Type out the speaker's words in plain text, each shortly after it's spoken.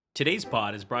Today's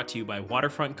pod is brought to you by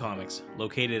Waterfront Comics,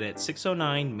 located at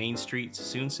 609 Main Street,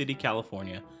 Sassoon City,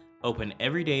 California. Open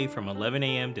every day from 11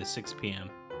 a.m. to 6 p.m.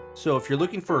 So if you're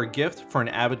looking for a gift for an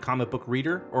avid comic book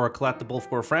reader or a collectible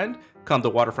for a friend, come to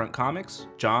Waterfront Comics.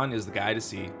 John is the guy to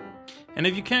see. And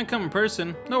if you can't come in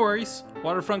person, no worries.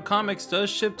 Waterfront Comics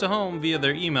does ship to home via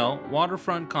their email,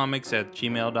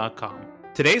 waterfrontcomics@gmail.com.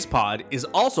 Today's pod is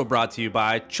also brought to you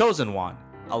by Chosen One,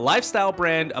 a lifestyle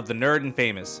brand of the nerd and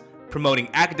famous, promoting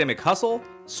academic hustle,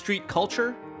 street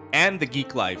culture, and the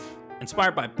geek life.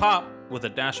 Inspired by pop with a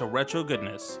dash of retro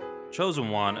goodness, Chosen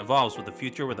One evolves with the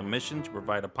future with a mission to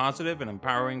provide a positive and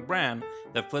empowering brand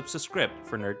that flips the script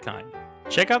for nerdkind.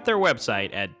 Check out their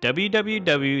website at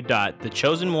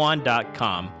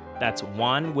www.thechosenone.com. That's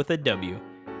one with a W.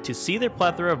 To see their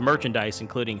plethora of merchandise,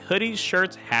 including hoodies,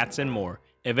 shirts, hats, and more.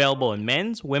 Available in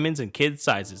men's, women's, and kids'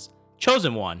 sizes.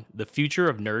 Chosen One, the future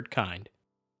of nerdkind.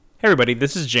 Hey everybody,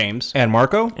 this is James. And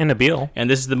Marco. And Nabil. And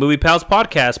this is the Movie Pals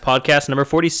podcast number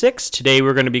 46. Today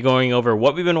we're going to be going over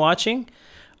what we've been watching,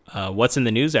 what's in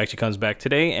the news actually comes back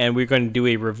today, and we're going to do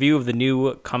a review of the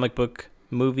new comic book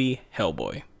movie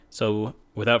Hellboy. So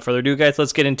without further ado, guys,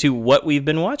 let's get into what we've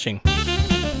been watching.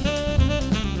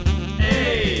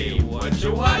 Hey, what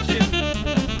you watching?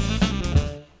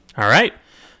 All right.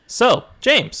 So,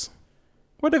 James,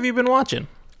 what have you been watching?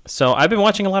 So I've been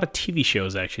watching a lot of TV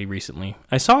shows actually recently.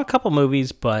 I saw a couple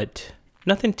movies, but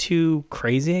nothing too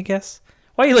crazy, I guess.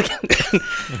 Why are you looking?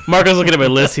 Marco's looking at my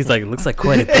list. He's like, it looks like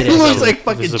quite a bit. It looks like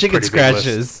fucking chicken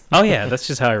scratches. Oh yeah, that's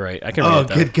just how I write. I can read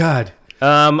that. Oh, good God.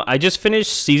 I just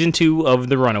finished season 2 of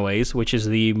The Runaways, which is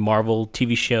the Marvel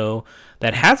TV show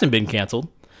that hasn't been canceled.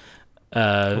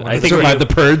 I think survived the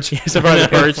purge. Survived the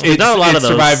purge. There's not a lot of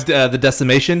those. Survived the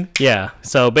decimation. Yeah.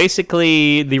 So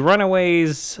basically, The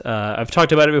Runaways. I've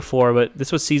talked about it before, but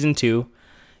this was season 2,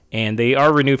 and they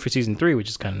are renewed for season 3, which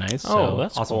is kind of nice. Oh,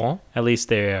 that's awesome. Cool. At least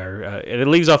they are. It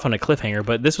leaves off on a cliffhanger,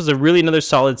 but this was another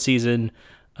solid season.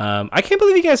 I can't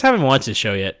believe you guys haven't watched this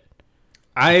show yet.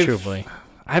 Truthfully.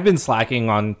 I've been slacking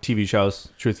on TV shows,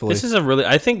 truthfully. This is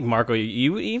I think, Marco,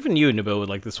 you and Nabil would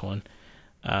like this one.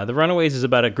 The Runaways is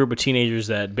about a group of teenagers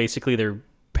that basically their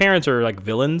parents are like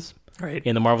villains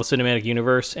in the Marvel Cinematic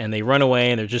Universe, and they run away,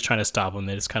 and they're just trying to stop them.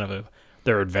 It's kind of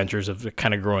their adventures of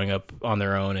kind of growing up on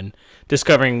their own and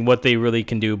discovering what they really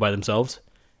can do by themselves.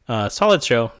 Solid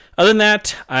show. Other than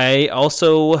that, I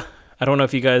don't know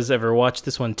if you guys ever watched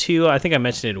this one too. I think I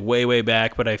mentioned it way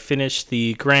back, but I finished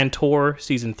the Grand Tour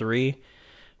Season 3,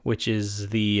 which is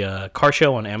the car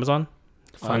show on Amazon.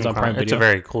 Amazon Prime Video. It's a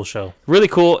very cool show. Really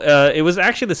cool. It was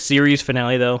actually the series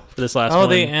finale, though, for this last one. Oh,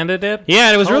 they ended it? Yeah,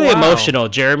 and it was really emotional.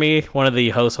 Jeremy, one of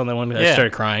the hosts on that one, I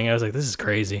started crying. I was like, this is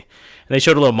crazy. And they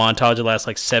showed a little montage of the last,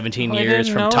 17 years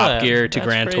from Top Gear to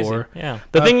Grand Tour. Yeah.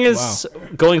 The thing is,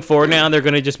 going forward now, they're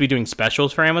going to just be doing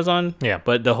specials for Amazon. Yeah.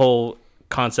 But the whole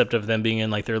concept of them being in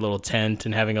their little tent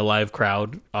and having a live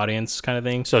crowd audience kind of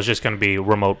thing. So it's just going to be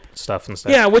remote stuff and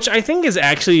stuff. Yeah, which I think is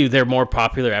actually their more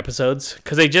popular episodes,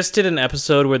 because they just did an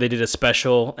episode where they did a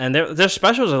special, and their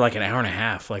specials are like an hour and a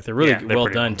half. They're really well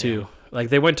done too.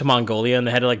 They went to Mongolia and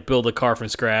they had to build a car from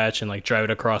scratch and drive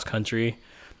it across country.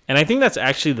 And I think that's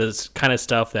actually the kind of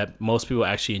stuff that most people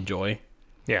actually enjoy.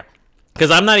 Yeah.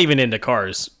 Because I'm not even into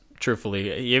cars,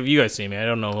 truthfully. If you guys see me, I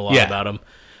don't know a lot about them.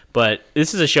 But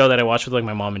this is a show that I watched with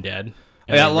my mom and dad.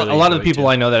 Yeah, a lot of the people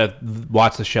I know that have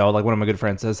watched the show, one of my good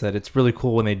friends says that it's really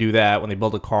cool when they do that, when they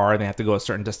build a car and they have to go to a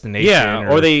certain destination.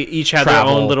 Yeah, or they each have their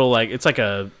own little, it's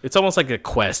almost like a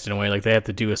quest in a way. They have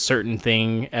to do a certain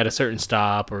thing at a certain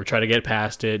stop or try to get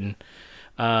past it. And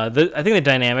I think the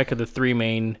dynamic of the three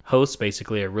main hosts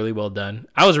basically are really well done.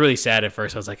 I was really sad at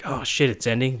first. I was like, oh shit, it's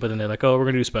ending. But then they're like, oh, we're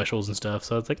going to do specials and stuff.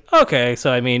 So it's like, okay.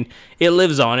 So, it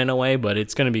lives on in a way, but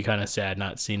it's going to be kind of sad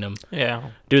not seeing them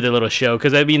do their little show.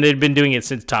 Because, they've been doing it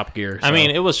since Top Gear. So.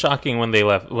 It was shocking when they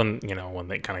left, when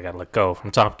they kind of got let go from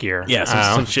Top Gear. Yeah,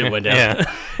 some shit went down.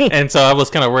 Yeah. And so I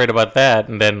was kind of worried about that.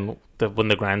 And then when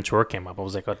the Grand Tour came up, I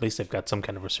was like, at least they've got some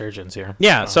kind of resurgence here.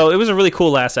 Yeah, so it was a really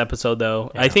cool last episode,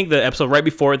 though. Yeah. I think the episode right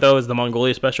before it, though, is the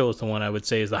Mongolia special. Is the one I would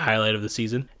say is the highlight of the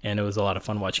season, and it was a lot of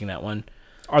fun watching that one.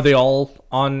 Are they all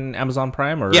on Amazon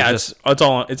Prime? Or yeah, it's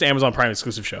Amazon Prime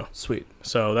exclusive show. Sweet.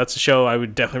 So that's a show I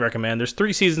would definitely recommend. There's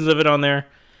 3 seasons of it on there,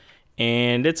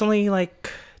 and it's only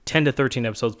 10 to 13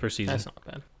 episodes per season. That's not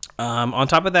bad. On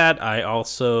top of that, I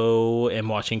also am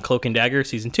watching Cloak and Dagger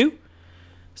Season 2.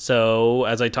 So,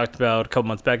 as I talked about a couple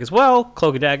months back as well,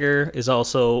 Cloak and Dagger is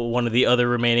also one of the other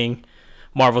remaining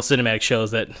Marvel Cinematic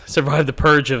shows that survived the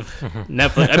purge of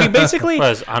Netflix. Basically, all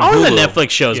of the Netflix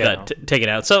shows got taken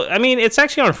out. So, it's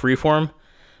actually on Freeform,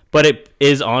 but it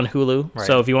is on Hulu. Right.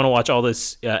 So, if you want to watch all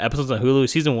this episodes on Hulu,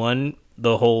 Season 1,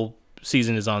 the whole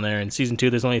season is on there, and season 2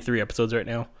 there's only 3 episodes right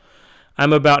now.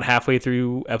 I'm about halfway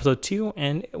through episode 2,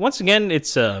 and once again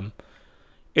it's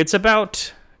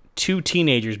about 2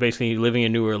 teenagers basically living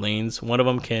in New Orleans. One of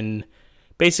them can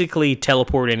basically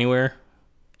teleport anywhere,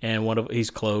 and he's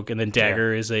Cloak, and then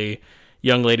Dagger is a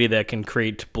young lady that can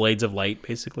create blades of light,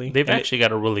 basically. They've actually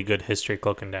got a really good history,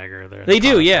 Cloak and Dagger. There. They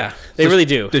do, yeah. They really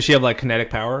do. Does she have like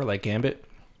kinetic power, like Gambit?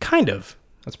 Kind of.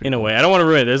 That's pretty in cool. a way. I don't want to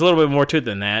ruin it. There's a little bit more to it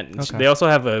than that. Okay. They also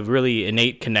have a really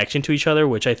innate connection to each other,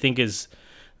 which I think is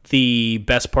the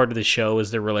best part of the show,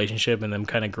 is their relationship and them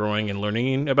kind of growing and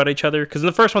learning about each other. Because in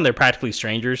the first one, they're practically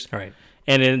strangers. Right.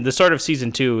 And in the start of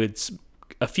season 2, it's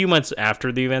a few months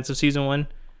after the events of season 1,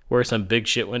 where some big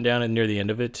shit went down and near the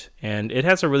end of it. And it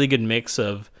has a really good mix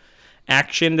of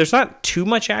action. There's not too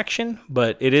much action,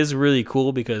 but it is really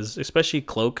cool because especially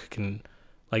Cloak can,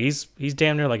 like, he's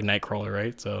damn near like Nightcrawler,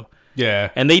 right? So Yeah.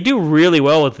 and they do really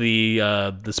well with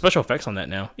the special effects on that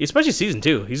now, especially season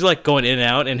 2. He's like going in and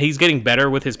out, and he's getting better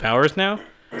with his powers now.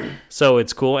 So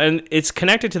it's cool, and it's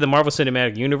connected to the Marvel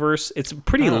Cinematic Universe. It's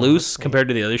pretty loose compared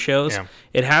to the other shows. Yeah.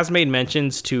 It has made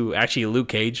mentions to actually Luke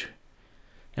Cage,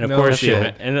 and of No course,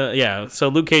 shit. So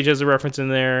Luke Cage has a reference in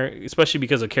there, especially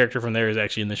because a character from there is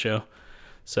actually in the show.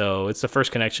 So it's the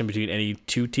first connection between any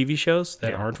 2 TV shows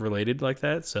that aren't related like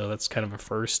that. So that's kind of a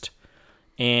first.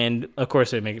 And of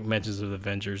course, they make mentions of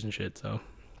Avengers and shit. So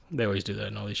they always do that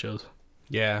in all these shows.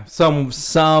 Yeah. Some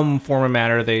form of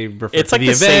matter they refer It's to like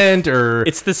the the event or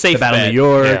It's the safe the Battle of bet. New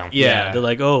York. Yeah. Yeah, they're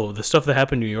like, oh, the stuff that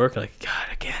happened in New York. Like, God,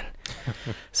 again.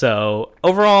 So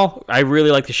overall, I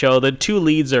really like the show. The 2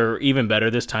 leads are even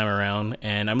better this time around,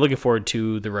 and I'm looking forward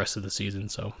to the rest of the season.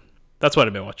 So that's what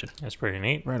I've been watching. That's pretty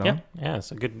neat. Right on. Yeah. Yeah,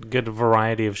 it's a good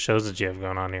variety of shows that you have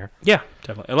going on here. Yeah,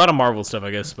 definitely. A lot of Marvel stuff,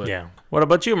 I guess. But Yeah. What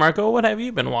about you, Marco? What have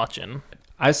you been watching?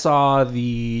 I saw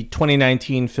the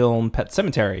 2019 film Pet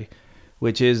Sematary,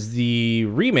 which is the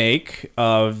remake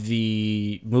of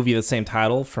the movie of the same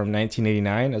title from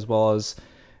 1989, as well as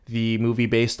the movie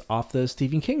based off the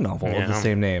Stephen King novel of the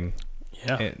same name.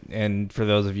 Yeah. And for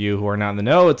those of you who are not in the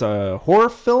know, it's a horror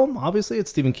film. Obviously, it's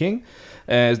Stephen King.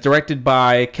 It's directed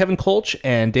by Kevin Kolch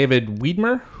and David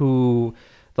Wiedmer, who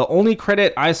the only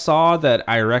credit I saw that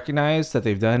I recognize that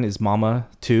they've done is Mama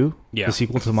 2, the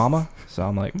sequel to Mama. So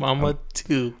I'm like, Mama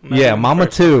 2. Yeah, Mama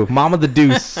 2, Mama the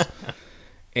Deuce.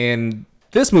 And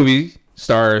this movie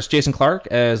stars Jason Clarke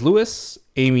as Lewis,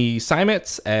 Amy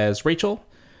Seimetz as Rachel,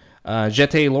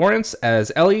 Jete Lawrence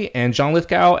as Ellie, and John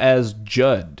Lithgow as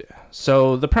Judd.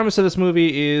 So the premise of this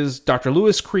movie is Dr.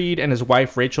 Lewis Creed and his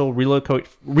wife Rachel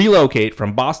relocate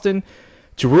from Boston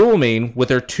to rural Maine with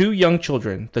their 2 young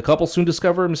children. The couple soon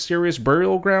discover a mysterious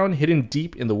burial ground hidden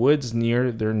deep in the woods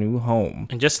near their new home.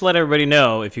 And just to let everybody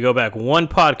know, if you go back one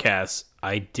podcast,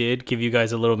 I did give you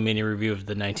guys a little mini review of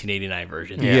the 1989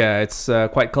 version. Yeah, it's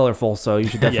quite colorful, so you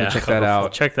should definitely check that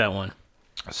out. Check that one.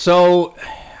 So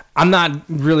I'm not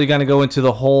really going to go into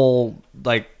the whole,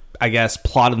 like, I guess,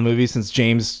 plot of the movie since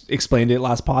James explained it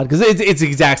last pod, because it's the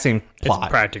exact same plot. It's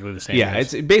practically the same. Yeah,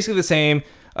 yes. it's basically the same.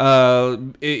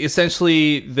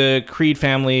 Essentially, the Creed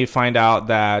family find out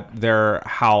that their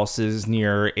house is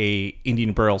near a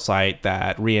Indian burial site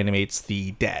that reanimates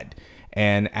the dead.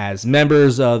 And as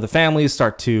members of the family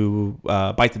start to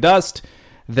bite the dust,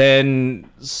 then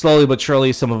slowly but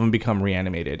surely some of them become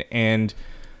reanimated. And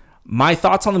my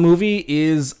thoughts on the movie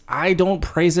is I don't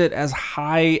praise it as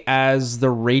high as the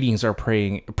ratings are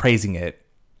praising it.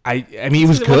 I mean, it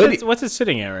was good. What's it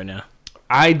sitting at right now?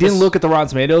 I didn't look at the Rotten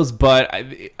Tomatoes, but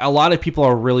a lot of people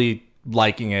are really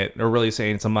liking it or really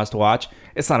saying it's a must watch.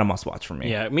 It's not a must watch for me.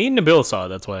 Yeah, me and Nabil saw it.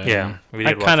 That's why. Yeah, we I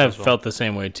did watch kind it of as well. felt the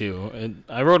same way too. And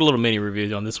I wrote a little mini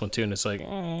review on this one too, and it's like,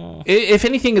 If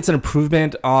anything, it's an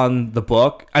improvement on the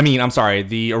book. I mean, I'm sorry,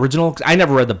 the original. I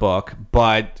never read the book,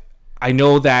 but I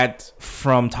know that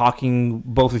from talking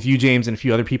both with you, James, and a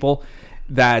few other people,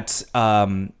 that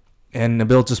and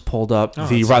Nabil just pulled up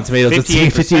the Rotten Tomatoes. It's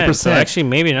 58%. So actually,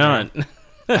 maybe not.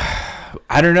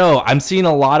 I don't know. I'm seeing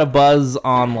a lot of buzz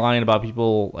online about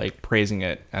people like praising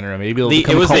it. I don't know. Maybe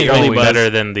It was the early buzz. Better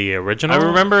than the original. I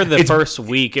remember the first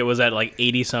week it was at like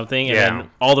 80 something, and then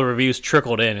all the reviews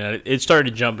trickled in, and it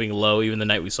started jumping low even the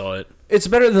night we saw it. It's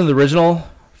better than the original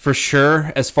for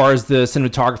sure. As far as the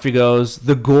cinematography goes,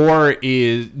 the gore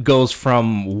goes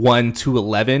from 1 to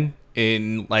 11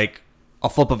 in like a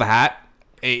flip of a hat.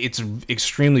 It's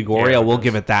extremely gory. Yeah, I will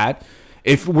give it that.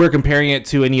 If we're comparing it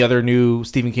to any other new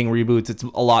Stephen King reboots, it's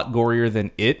a lot gorier than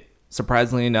it,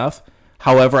 surprisingly enough.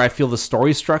 However, I feel the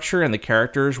story structure and the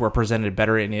characters were presented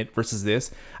better in it versus this.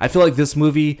 I feel like this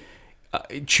movie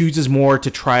chooses more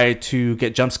to try to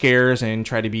get jump scares and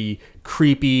try to be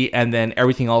creepy, and then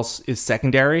everything else is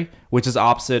secondary, which is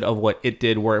opposite of what it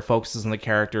did, where it focuses on the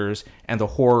characters and the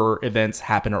horror events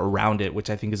happen around it, which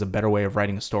I think is a better way of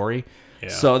writing a story. Yeah.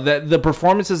 So the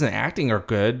performances and acting are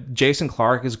good. Jason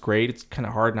Clarke is great. It's kind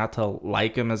of hard not to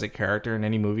like him as a character in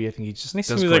any movie. I think he just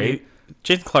does great.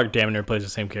 Jason Clarke damn near plays the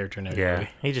same character in every movie.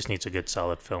 He just needs a good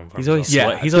solid film. He's always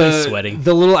sweating.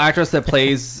 The little actress that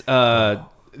plays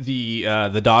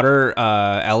the daughter,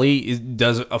 Ellie,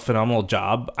 does a phenomenal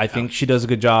job. I think she does a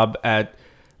good job at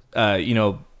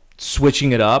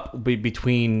switching it up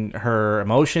between her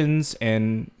emotions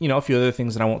and a few other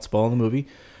things that I won't spoil in the movie.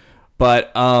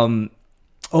 But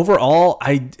overall,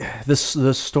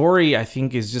 the story I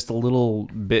think is just a little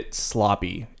bit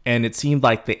sloppy, and it seemed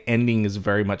like the ending is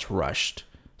very much rushed.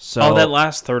 So that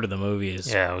last third of the movie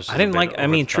is. Yeah, it was. I didn't like. I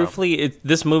mean, truthfully,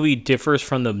 this movie differs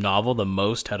from the novel the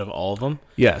most out of all of them.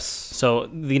 Yes. So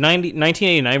the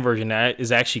 1989 version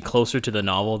is actually closer to the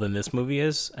novel than this movie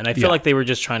is, and I feel like they were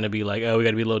just trying to be like, oh, we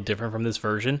got to be a little different from this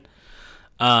version.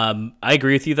 I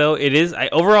agree with you though. It is.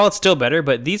 Overall, it's still better,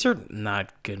 but these are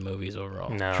not good movies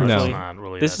overall. No, it's not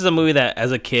really. This is a movie that,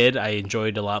 as a kid, I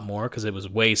enjoyed a lot more because it was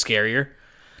way scarier.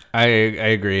 I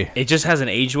agree. It just hasn't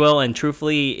aged well, and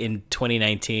truthfully, in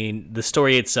 2019, the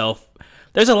story itself,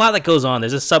 there's a lot that goes on.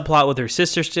 There's a subplot with her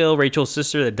sister still, Rachel's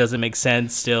sister, that doesn't make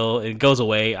sense still. It goes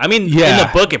away. I mean, in the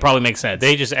book, it probably makes sense.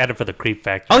 They just added for the creep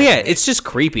factor. Oh, yeah, it's just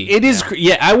creepy. It is.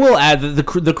 I will add that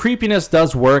the creepiness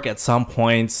does work at some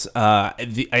points,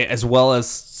 as well as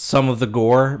some of the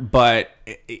gore, but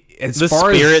as the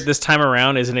far spirit as this time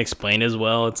around isn't explained as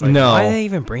well. It's like, why did they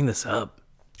even bring this up?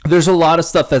 There's a lot of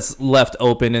stuff that's left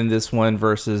open in this one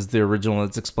versus the original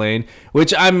that's explained,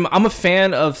 which I'm a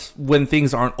fan of when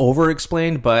things aren't over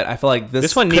explained, but I feel like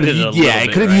this one needed a little bit. Yeah,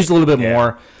 it could have used a little bit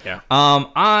more. Yeah.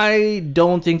 I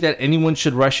don't think that anyone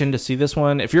should rush in to see this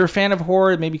one. If you're a fan of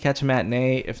horror, maybe catch a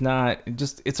matinee. If not,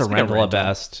 it's a rental at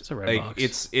best. It's a red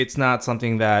box. It's not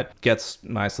something that gets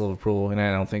my seal of approval, and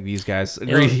I don't think these guys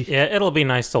agree. It'll be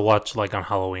nice to watch like on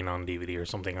Halloween on DVD or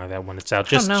something like that when it's out.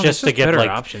 Just to get like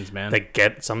options, man. To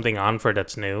get something on for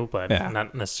that's new, but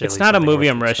not necessarily. It's not a movie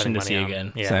I'm rushing to see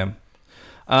again. Yeah. Same.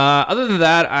 Other than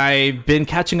that, I've been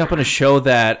catching up on a show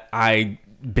that I've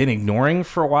been ignoring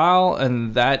for a while,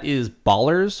 and that is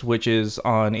Ballers, which is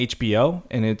on HBO,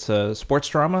 and it's a sports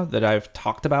drama that I've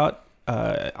talked about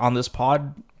on this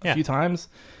pod a few times.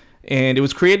 And it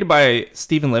was created by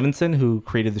Steven Levinson, who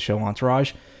created the show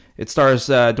Entourage. It stars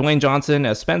Dwayne Johnson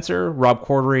as Spencer, Rob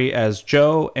Corddry as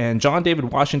Joe, and John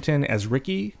David Washington as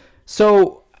Ricky.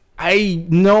 So I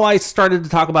know I started to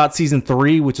talk about season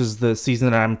 3, which is the season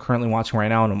that I'm currently watching right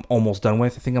now and I'm almost done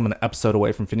with. I think I'm an episode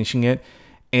away from finishing it.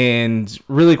 And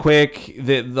really quick,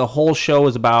 the whole show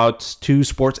is about two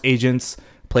sports agents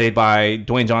played by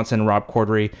Dwayne Johnson and Rob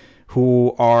Corddry,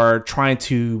 who are trying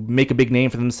to make a big name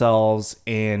for themselves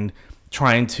and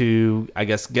trying to, I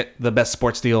guess, get the best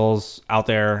sports deals out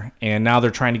there. And now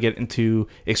they're trying to get into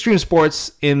extreme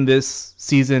sports in this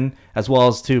season, as well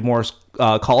as to more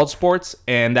college sports.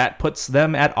 And that puts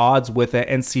them at odds with the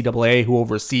NCAA, who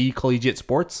oversee collegiate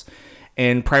sports.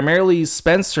 And primarily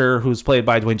Spencer, who's played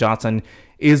by Dwayne Johnson,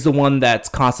 is the one that's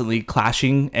constantly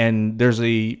clashing. And there's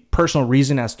a personal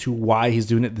reason as to why he's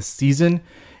doing it this season.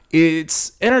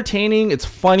 It's entertaining. It's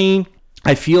funny.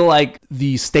 I feel like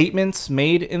the statements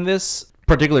made in this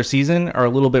particular season are a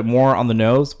little bit more on the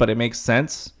nose, but it makes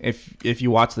sense if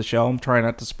you watch the show. I'm trying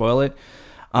not to spoil it.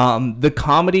 The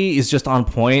comedy is just on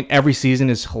point. Every season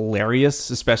is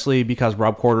hilarious, especially because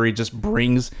Rob Corddry just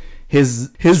brings his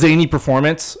zany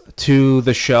performance to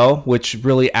the show, which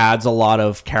really adds a lot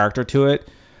of character to it.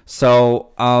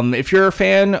 So if you're a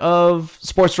fan of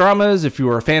sports dramas, if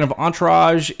you're a fan of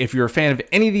Entourage, if you're a fan of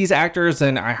any of these actors,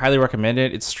 then I highly recommend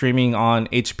it. It's streaming on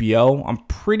HBO. I'm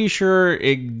pretty sure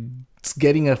it's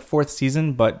getting a 4th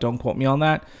season, but don't quote me on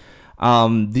that.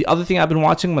 The other thing I've been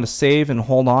watching, I'm going to save and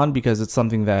hold on because it's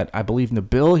something that I believe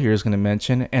Nabil here is going to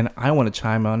mention, and I want to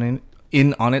chime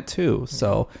in on it too.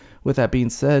 So with that being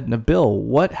said, Nabil,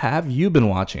 what have you been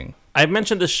watching? I've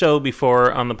mentioned this show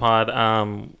before on the pod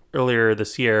earlier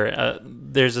this year.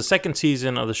 There's a 2nd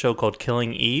season of the show called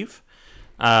Killing Eve.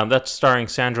 That's starring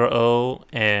Sandra Oh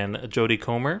and Jodie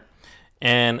Comer.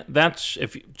 And that's,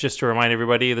 just to remind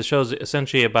everybody, the show's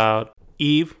essentially about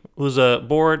Eve, who's a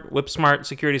bored, whip-smart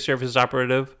security services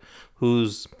operative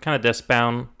who's kind of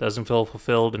desk-bound, doesn't feel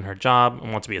fulfilled in her job,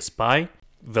 and wants to be a spy.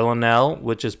 Villanelle,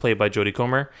 which is played by Jodie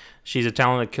Comer. She's a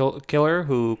talented killer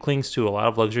who clings to a lot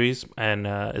of luxuries and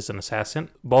is an assassin.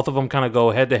 Both of them kind of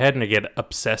go head-to-head and they get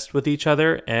obsessed with each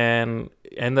other and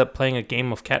end up playing a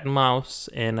game of cat and mouse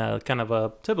in a kind of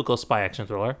a typical spy action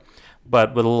thriller.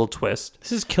 but with a little twist.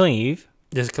 This is Killing Eve?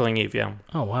 This is Killing Eve, yeah.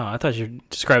 Oh, wow. I thought you were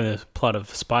describing the plot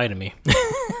of Spy to me.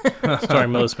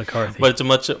 Starring Melissa McCarthy. But it's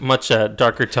a much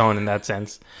darker tone in that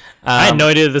sense. I had no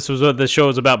idea this was what the show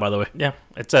was about, by the way. Yeah,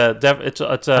 it's a.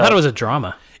 I thought it was a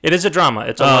drama. It is a drama.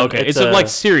 Okay. It's like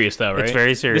serious though, right? It's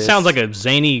very serious. It sounds like a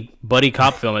zany buddy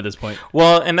cop film at this point.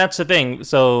 Well, and that's the thing.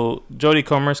 So Jodie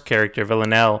Comer's character,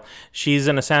 Villanelle, she's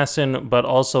an assassin, but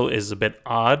also is a bit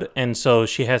odd, and so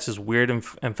she has this weird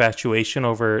infatuation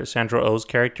over Sandra Oh's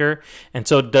character, and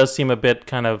so it does seem a bit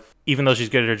kind of. Even though she's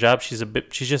good at her job, she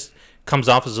just comes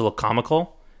off as a little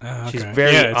comical. Okay. She's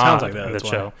very it sounds odd like that. in the That's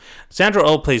show. why. Sandra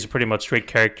Oh plays a pretty much straight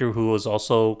character who was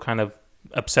also kind of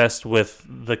obsessed with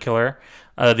the killer,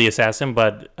 the assassin,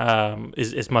 but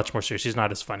is much more serious. She's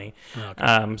not as funny.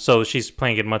 Okay. So she's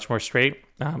playing it much more straight.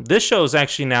 This show is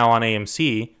actually now on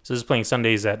AMC. So this is playing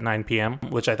Sundays at 9 p.m.,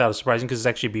 which I thought was surprising because it's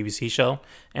actually a BBC show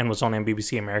and was on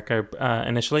BBC America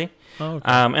initially. Oh,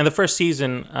 okay. And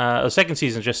the second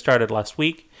season just started last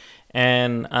week.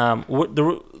 And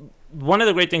one of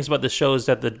the great things about this show is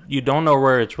that you don't know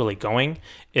where it's really going.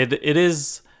 It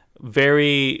is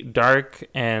very dark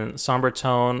and somber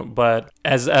tone, but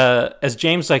as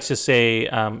James likes to say,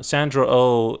 Sandra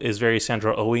Oh is very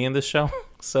Sandra Oh-y in this show.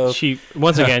 So she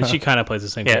kind of plays the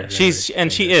same character.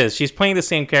 She's playing the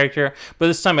same character, but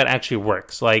this time it actually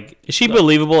works. Like, is she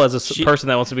believable as a person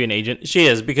that wants to be an agent? She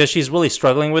is, because she's really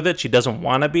struggling with it. She doesn't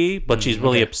want to be, but she's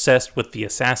really obsessed with the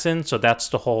assassin. So that's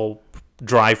the whole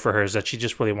drive for her, is that she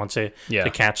just really wants to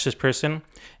catch this person.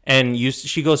 And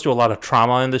she goes through a lot of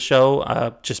trauma in the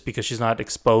show, just because she's not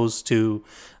exposed to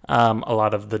a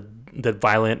lot of the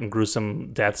violent and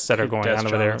gruesome deaths that are going on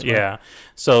over there. Yeah.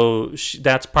 So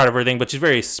that's part of her thing, but she's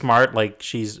very smart. Like,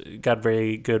 she's got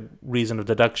very good reason of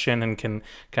deduction and can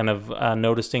kind of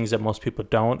notice things that most people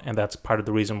don't. And that's part of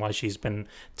the reason why she's been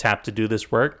tapped to do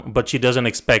this work. But she doesn't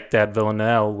expect that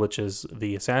Villanelle, which is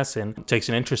the assassin, takes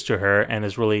an interest to her and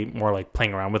is really more like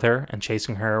playing around with her and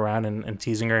chasing her around and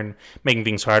teasing her and making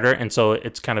things harder. And so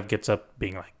it's kind of gets up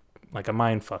being like a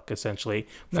mind fuck essentially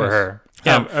for her.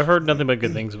 Yeah, I've heard nothing but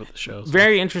good things about the show. So.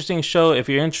 Very interesting show. If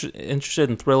you're interested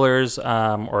in thrillers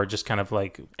or just kind of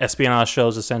like espionage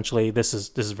shows, essentially, this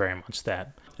is very much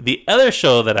that. The other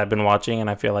show that I've been watching, and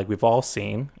I feel like we've all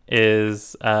seen,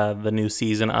 is the new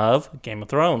season of Game of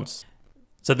Thrones.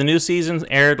 So the new season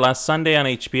aired last Sunday on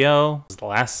HBO. It's the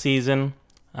last season,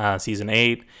 season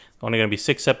 8. Only going to be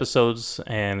 6 episodes,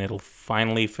 and it'll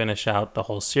finally finish out the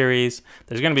whole series.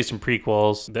 There's going to be some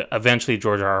prequels. Eventually,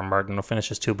 George R.R. Martin will finish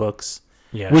his 2 books.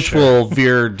 Yeah, which will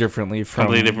veer differently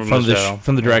from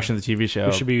the direction of the TV show.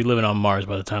 We should be living on Mars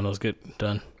by the time those get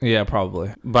done. Yeah,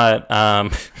 probably. But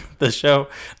the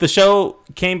show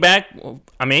came back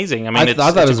amazing. I mean, it's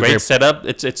a great setup.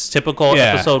 It's typical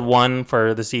episode 1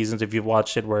 for the seasons, if you've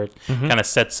watched it, where it kind of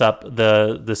sets up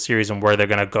the series and where they're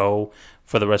going to go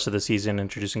for the rest of the season,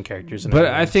 introducing characters. But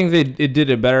everything. I think it did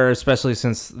it better, especially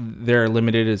since they're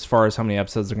limited as far as how many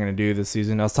episodes they're going to do this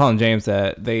season. I was telling James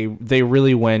that they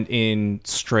really went in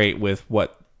straight with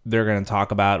what they're going to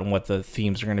talk about and what the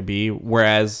themes are going to be,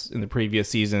 whereas in the previous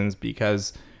seasons,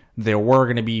 because there were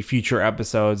going to be future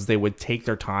episodes, they would take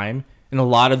their time, and a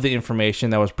lot of the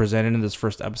information that was presented in this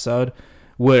first episode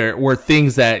were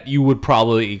things that you would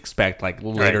probably expect like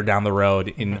later down the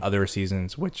road in other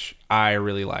seasons, which I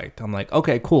really liked. I'm like,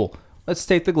 okay, cool. Let's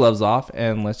take the gloves off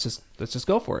and let's just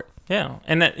go for it. Yeah,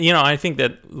 and that, I think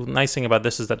that the nice thing about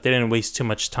this is that they didn't waste too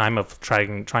much time of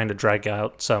trying to drag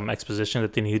out some exposition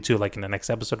that they needed to, like in the next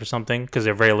episode or something, because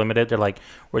they're very limited. They're like,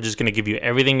 we're just going to give you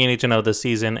everything you need to know this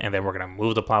season, and then we're going to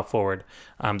move the plot forward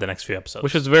the next few episodes.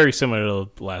 Which is very similar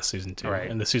to last season too, right?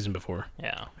 And the season before.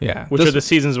 Yeah. Which are the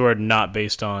seasons where not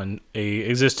based on a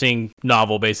existing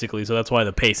novel, basically. So that's why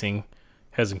the pacing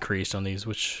has increased on these,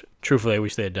 which truthfully I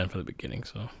wish they had done from the beginning.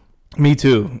 So. Me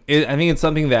too. I think it's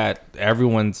something that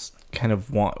everyone's kind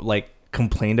of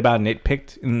complained about,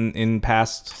 nitpicked in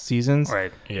past seasons.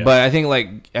 Right. Yeah. But I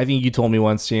think you told me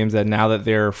once, James, that now that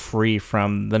they're free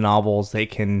from the novels, they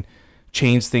can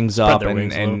change things up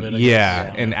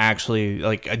and actually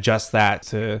adjust that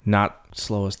to not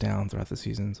slow us down throughout the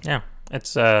seasons. Yeah.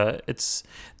 It's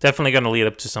definitely going to lead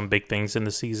up to some big things in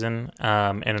the season,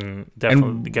 and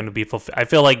definitely going to be fulfilled. I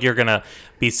feel like you're going to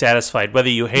be satisfied whether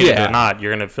you hate it or not.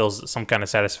 You're going to feel some kind of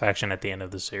satisfaction at the end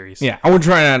of the series. Yeah, I would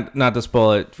try not to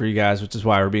spoil it for you guys, which is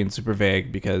why we're being super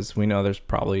vague, because we know there's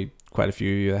probably quite a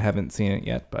few of you that haven't seen it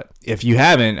yet. But if you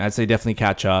haven't, I'd say definitely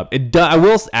catch up. I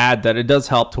will add that it does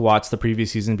help to watch the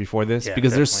previous season before this,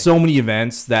 because there's so many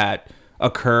events that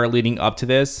occur leading up to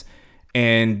this.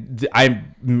 And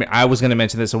I was going to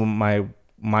mention this in my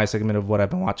my segment of what I've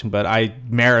been watching, but I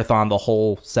marathoned the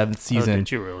whole 7th season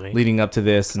did you really? leading up to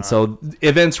this. And so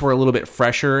events were a little bit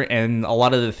fresher, and a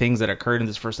lot of the things that occurred in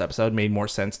this first episode made more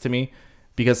sense to me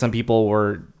because some people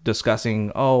were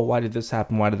discussing, oh, why did this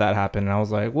happen? Why did that happen? And I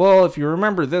was like, well, if you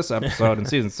remember this episode in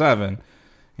season 7,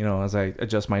 as I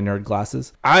adjust my nerd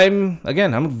glasses, I'm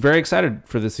very excited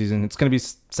for this season. It's going to be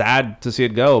sad to see it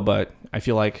go, but I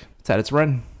feel like it's had its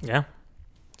run. Yeah,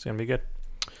 it's going to be good.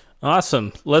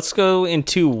 Awesome. Let's go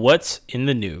into what's in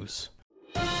the news.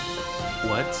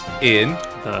 What's In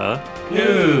the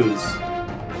news.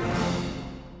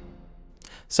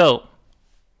 So,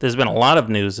 there's been a lot of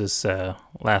news this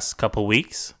last couple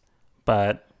weeks,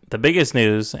 but the biggest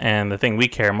news and the thing we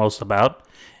care most about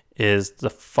is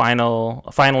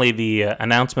finally the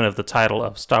announcement of the title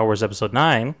of Star Wars Episode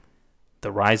 9,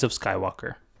 The Rise of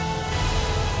Skywalker.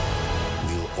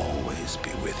 We'll always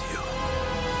be with you.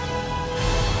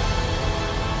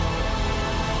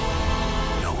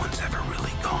 No one's ever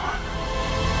really gone.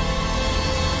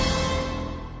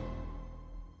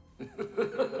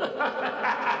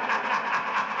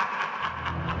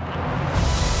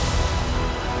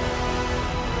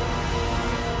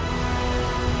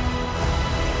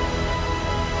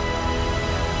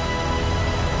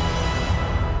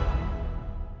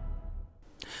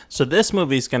 So this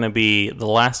movie is going to be the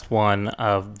last one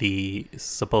of the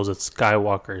supposed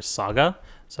Skywalker saga.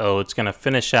 So it's going to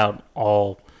finish out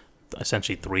all,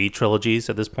 essentially 3 trilogies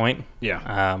at this point.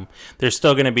 Yeah. There's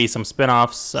still going to be some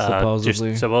spin-offs.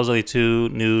 Supposedly. Supposedly 2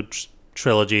 new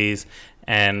trilogies.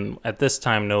 And at this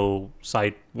time, no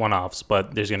side one-offs,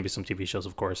 but there's going to be some TV shows,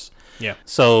 of course. Yeah.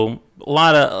 So a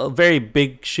lot of very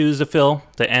big shoes to fill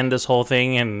to end this whole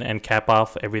thing and cap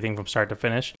off everything from start to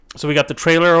finish. So we got the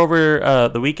trailer over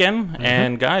the weekend.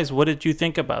 And guys, what did you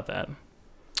think about that?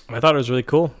 I thought it was really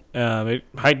cool. It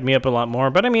hyped me up a lot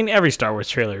more. But I mean, every Star Wars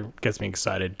trailer gets me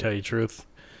excited, to tell you the truth.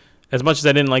 As much as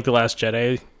I didn't like The Last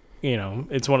Jedi,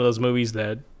 it's one of those movies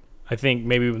that I think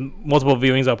maybe with multiple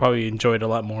viewings I'll probably enjoy it a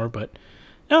lot more. But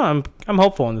no, I'm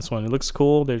hopeful on this one. It looks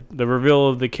cool. The reveal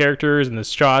of the characters and the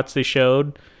shots they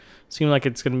showed seemed like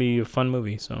it's going to be a fun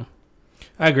movie. So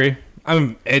I agree.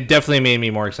 It definitely made me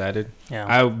more excited.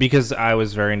 Yeah. Because I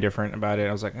was very indifferent about it.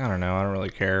 I was like, I don't know. I don't really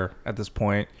care at this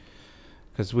point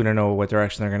because we don't know what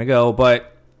direction they're going to go.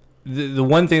 But the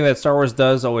one thing that Star Wars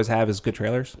does always have is good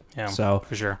trailers. Yeah, so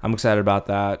for sure. I'm excited about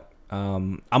that.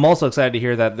 I'm also excited to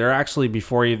hear that they're actually,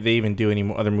 before they even do any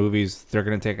other movies, they're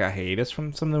going to take a hiatus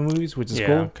from some of the movies, which is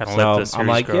cool. Kind of let the series I'm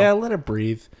like, grow. yeah, let it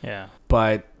breathe. Yeah.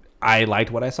 But I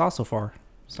liked what I saw so far.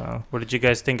 So What did you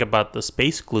guys think about the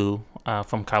space glue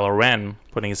from Kylo Ren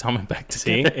putting his helmet back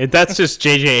see, together? that's just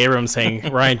J.J. Abrams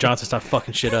saying Ryan Johnson stop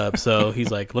fucking shit up. So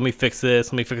he's like, let me fix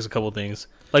this. Let me fix a couple things.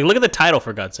 Like, look at the title,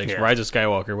 for God's sakes. Yeah. Rise of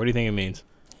Skywalker. What do you think it means?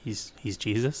 He's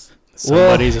Jesus?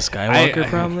 Somebody's a Skywalker, I-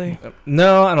 probably.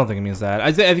 no, I don't think it means that.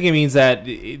 I think it means that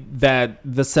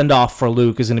the send off for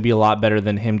Luke is going to be a lot better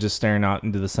than him just staring out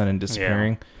into the sun and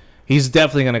disappearing. He's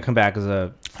definitely going to come back as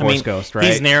a Force ghost, right?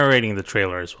 He's narrating the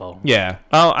trailer as well. Yeah.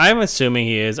 Oh, I'm assuming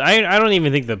he is. I don't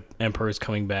even think the Emperor is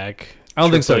coming back. I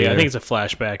don't think so I either. think it's a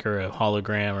flashback or a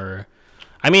hologram or...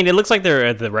 I mean, it looks like they're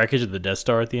at the wreckage of the Death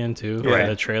Star at the end, too, Right. in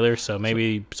the trailer, so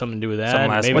maybe something to do with that. Some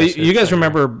last Maybe Well, message. you guys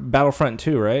remember Battlefront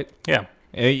 2, right? Yeah.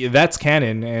 That's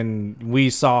canon, and we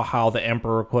saw how the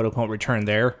Emperor, quote unquote, returned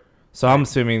there. So I'm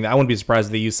assuming that I wouldn't be surprised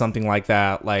if they use something like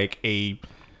that, like a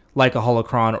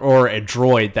holocron or a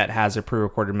droid that has a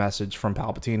pre-recorded message from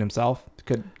Palpatine himself.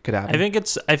 Could happen.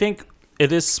 I think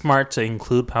it is smart to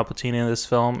include Palpatine in this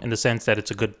film in the sense that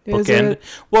it's a good Is bookend. it?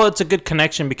 Well, it's a good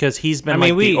connection because he's been I mean,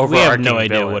 the we have overarching no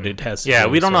idea villain. what it has to Yeah, do,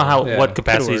 we don't know so- what Yeah.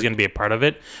 capacity he's Could've going to be a part of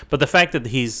it. But the fact that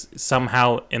he's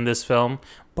somehow in this film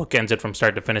bookends it from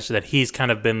start to finish, that he's kind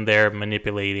of been there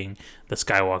manipulating the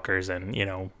Skywalkers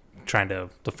and, trying to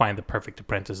find the perfect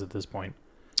apprentice at this point.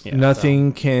 Yeah,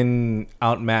 Nothing can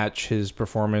outmatch his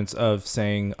performance of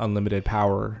saying unlimited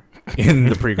power in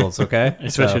the prequels, okay?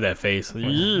 especially So- that face.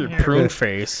 Prune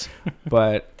face.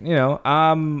 But,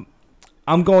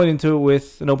 I'm going into it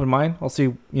with an open mind. I'll see,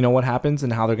 what happens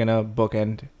and how they're going to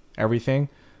bookend everything.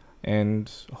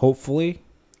 And hopefully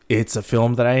it's a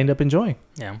film that I end up enjoying.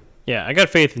 Yeah. Yeah, I got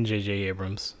faith in J.J.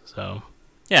 Abrams, so...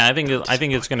 Yeah, I think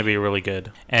it's going to be really good.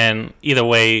 And either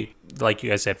way, like you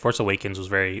guys said, Force Awakens was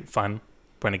very fun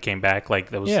when it came back. Like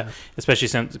that was, especially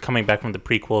since coming back from the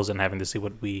prequels and having to see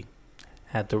what we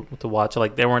had to watch.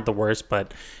 Like they weren't the worst,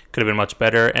 but could have been much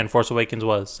better. And Force Awakens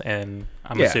was, and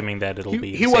I'm assuming that it'll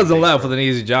be. He wasn't left with an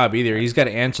easy job either. He's got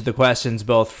to answer the questions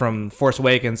both from Force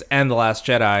Awakens and The Last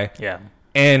Jedi, Yeah.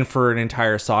 and for an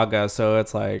entire saga. So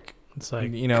it's like, It's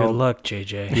like, You know- good luck,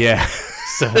 JJ. yeah.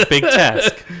 So big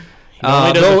task. He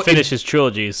only doesn't though finish his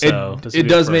trilogy, so it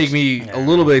does make me a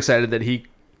little bit excited that he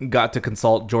got to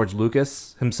consult George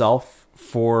Lucas himself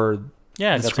for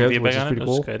Yeah, the got some script, feedback which is on it. pretty It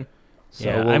cool. was good. So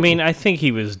Yeah, I mean, I think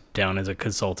he was down as a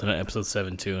consultant at episode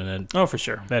 7 too, and then Oh, for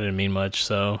sure. that didn't mean much.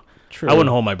 So true. I wouldn't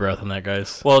hold my breath on that,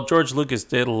 guys. Well, George Lucas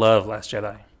did love Last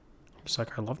Jedi. Just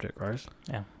like I loved it, guys.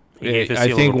 Yeah. He gave his I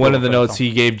seal think of one of the approval for notes that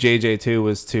he gave JJ too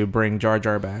was to bring Jar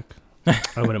Jar back.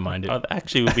 I wouldn't mind it. film. Oh, that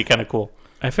actually would be kind of cool.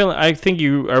 I think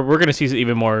we're gonna see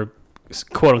even more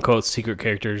quote unquote secret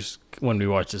characters when we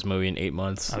watch this movie in 8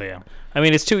 months. Oh, yeah. I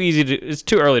mean, it's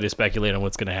too early to speculate on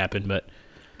what's gonna happen, but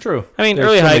True. I mean, There's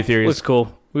early so many hype theories. looks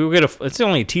cool. We will get it's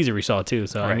only a teaser we saw too,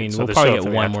 so I Right, mean, so we'll the probably show get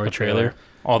thing one after more the trailer.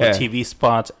 All the Yeah. TV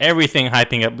spots, everything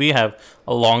hyping up. We have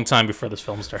a long time before this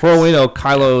film starts. For all we know,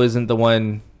 Kylo isn't the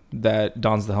one that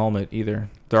dons the helmet either.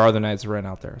 There are the Knights of Ren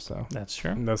out there, so That's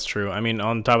true. That's true. I mean,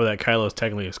 on top of that, Kylo is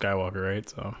technically a Skywalker, right?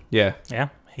 So yeah. Yeah,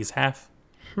 he's half.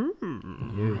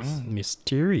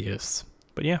 mysterious.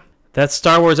 But yeah, that's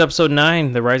Star Wars Episode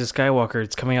 9, The Rise of Skywalker.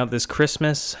 It's coming out this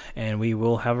Christmas, and we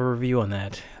will have a review on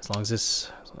that as long as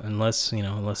unless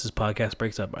this podcast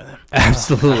breaks up by then.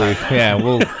 Absolutely.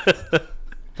 Yeah,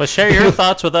 But share your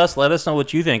thoughts with us. Let us know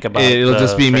what you think about it. it'll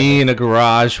just be me in a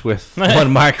garage with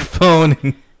one microphone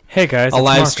and Hey guys, a it's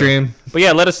live Marco. stream. But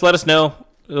yeah, let us know.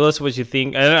 Let us what you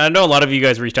think. I know a lot of you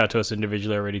guys reached out to us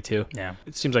individually already too. Yeah.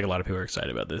 It seems like a lot of people are excited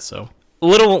about this. So, a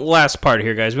little last part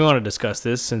here, guys. We want to discuss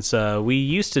this since we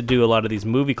used to do a lot of these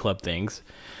movie club things.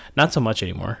 Not so much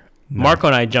anymore. Marco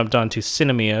and I jumped onto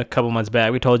Cinemia a couple months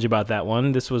back. We told you about that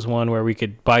one. This was one where we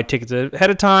could buy tickets ahead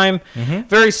of time. Mm-hmm.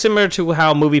 Very similar to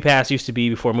how MoviePass used to be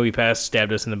before MoviePass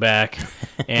stabbed us in the back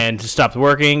and stopped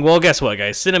working. Well, guess what,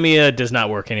 guys? Cinemia does not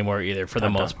work anymore either for the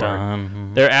most part.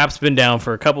 Their app's been down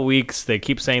for a couple weeks. They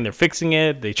keep saying they're fixing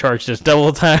it. They charged us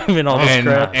double time and all this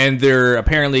crap. And they're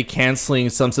apparently canceling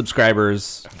some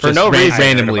subscribers For just no reason.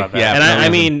 randomly. I heard about that. Yeah, And for no I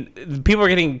reason. mean, people are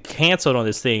getting canceled on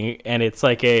this thing, and it's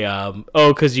like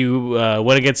because you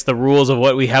went against the rules of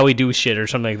how we do shit or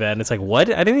something like that. And it's like,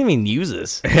 what? I didn't even use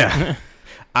this. yeah.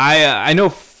 I know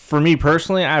for me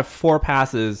personally, I have 4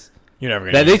 passes You're never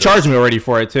gonna. that they use charged me already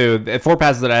for it too. 4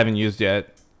 passes that I haven't used yet.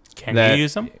 Can That- you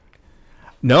use them?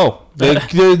 No,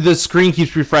 the screen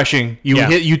keeps refreshing. Yeah.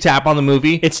 You tap on the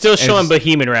movie. It's still showing it's-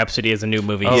 Bohemian Rhapsody as a new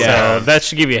movie, Oh, so yeah. that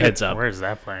should give you a heads up. Where's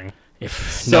that playing?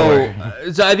 So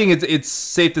I think it's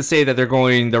safe to say that they're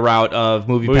going the route of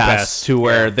MoviePass MoviePass, to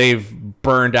where they've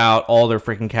burned out all their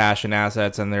freaking cash and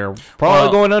assets, and they're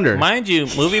probably going under. Mind you,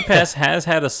 MoviePass has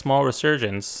had a small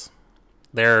resurgence.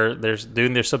 They're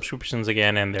doing their subscriptions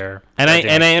again, and they're And I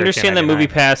charging like understand that $13.99.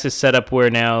 MoviePass is set up where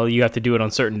now you have to do it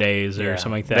on certain days or Yeah.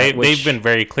 something like that. They've been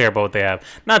very clear about what they have.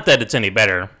 Not that it's any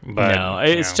better, but no,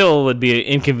 you it know. still would be an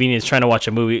inconvenience trying to watch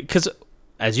a movie because,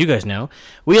 as you guys know,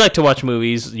 we like to watch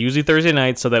movies usually Thursday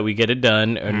nights so that we get it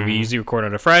done, and we usually record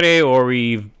on a Friday or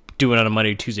we do it on a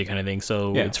Monday, Tuesday kind of thing.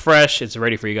 So Yeah. it's fresh, it's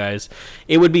ready for you guys.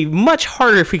 It would be much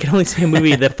harder if we could only see a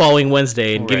movie the following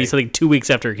Wednesday and give you Right. something 2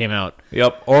 weeks after it came out.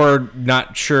 Yep. Or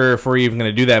not sure if we're even going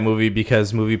to do that movie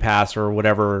because MoviePass or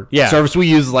whatever Yeah. service we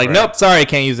use is like, nope, sorry, I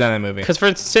can't use that in the movie. Because for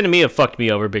instance, Cinemia fucked me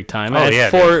over big time. I Oh, had yeah,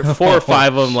 four or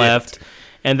five of them Shit. left.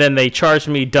 And then they charged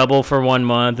me double for 1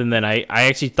 month, and then I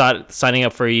actually thought signing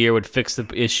up for a year would fix the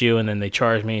issue, and then they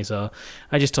charged me, so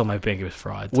I just told my bank it was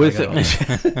fraud. So With I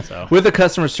got all- so. With a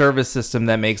customer service system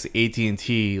that makes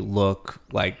AT&T look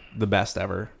like the best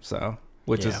ever, so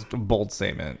which is a bold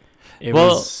statement. It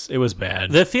Well, was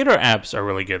bad. The theater apps are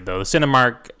really good though. The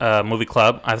Cinemark Movie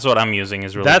Club, that's what I'm using,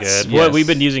 is really That's good. what Yes. we've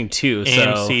been using too. So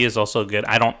AMC is also good.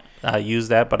 I don't use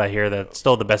that, but I hear that's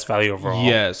still the best value overall.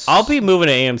 Yes. I'll be moving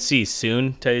to AMC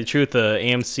soon. Tell you the truth, the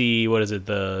AMC, what is it?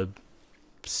 The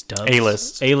Stubs?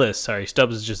 A-list. A-list, sorry.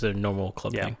 Stubs is just a normal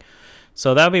club Yeah. thing.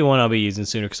 So that'll be one I'll be using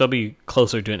sooner because I'll be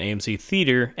closer to an AMC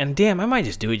theater. And damn, I might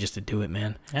just do it just to do it,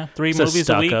 man. Yeah, 3 It's a movies a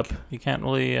stock week. up. You can't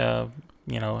really,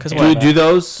 'Cause hate do that.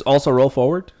 those also roll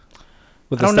forward?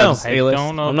 With I don't know. Stubs I A-list?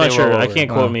 don't know. I'm if not they sure. roll I over. can't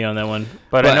quote me on that one.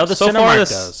 But I know the so Cinemark far,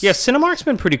 does. Yeah, Cinemark's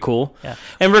been pretty cool. Yeah.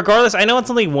 And regardless, I know it's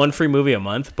only one free movie a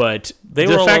month, but They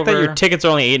the roll fact that over- your tickets are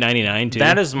only $8.99 too.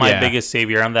 That is my Yeah. biggest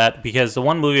savior on that, because the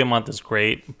one movie a month is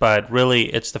great, but really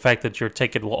it's the fact that your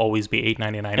ticket will always be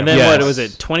 $8.99. and then Yes. what was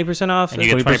it? 20% off? And you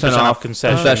get 20% off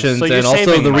concessions. So you're and also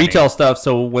saving the money. retail stuff.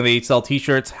 So when they sell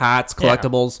T-shirts, hats, Yeah.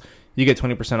 collectibles, you get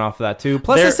 20% off of that too.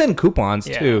 Plus, Their- they send coupons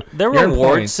too. Their You earn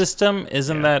reward points. system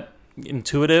isn't that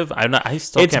intuitive. I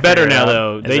still It's can't better figure it now out.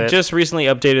 though. Is They it? just recently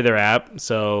updated their app,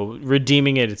 so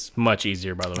redeeming it's much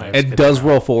easier. By the way, It does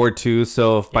roll forward too.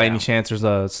 So if by Yeah. any chance there's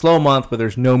a slow month, but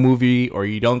there's no movie or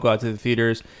you don't go out to the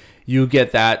theaters, you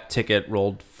get that ticket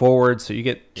rolled forward, so you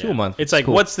get 2 a month. It's like,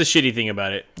 what's the shitty thing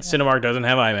about it? Cinemark doesn't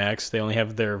have IMAX. They only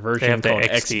have their version called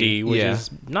XD, which is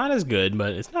not as good,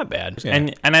 but it's not bad. Yeah.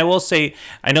 And I will say,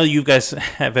 I know you guys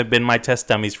have been my test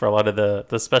dummies for a lot of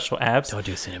the special apps. Don't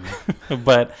do cinema.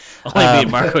 But only me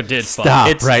and Marco did. Stop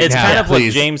it's right it's now, kind of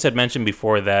please. what James had mentioned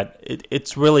before, that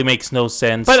it really makes no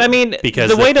sense. But I mean, because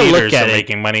the way to look theaters at are it,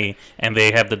 making money and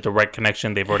they have the direct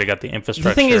connection, they've already got the infrastructure.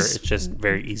 The thing is, it's just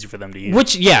very easy for them to use.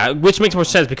 Which makes more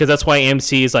sense, because that's why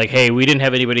AMC is like, hey, we didn't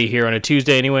have anybody here on a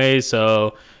Tuesday anyway,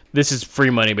 so this is free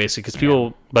money basically, because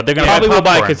people, but they're gonna probably will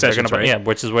buy popcorn. concessions, right? Yeah,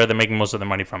 which is where they're making most of their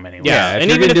money from anyway. Yeah, and if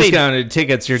you're even getting if they- discounted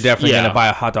tickets, you're definitely going to buy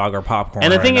a hot dog or popcorn.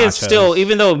 And the or thing is, nachos. still,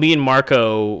 even though me and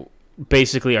Marco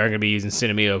basically aren't going to be using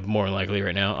Cinemia more than likely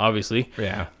right now, obviously,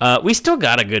 we still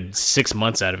got a good 6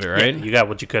 months out of it, right? Yeah, you got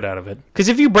what you could out of it. Because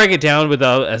if you break it down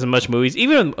without as much movies,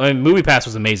 even Movie Pass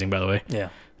was amazing, by the way. Yeah.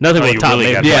 Nothing will you top really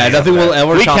Movie got Pass. Yeah, money nothing off will that.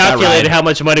 ever We top that calculated ride. how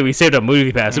much money we saved on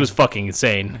Movie Pass. It was fucking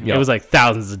insane. Yep. It was like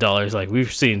thousands of dollars. Like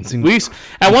we've seen.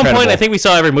 At one point, I think we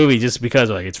saw every movie just because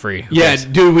like it's free. Who Yeah, cares?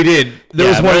 dude, we did. There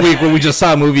was one week where we just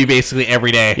saw a movie basically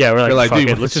every day. Yeah, we're like, fuck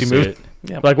dude, it, let's just see it.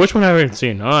 Yeah. Like, which one have I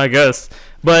seen? Oh, I guess.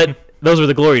 But those were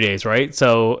the glory days, right?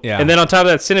 So, Yeah. and then on top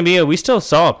of that, Cinemia, we still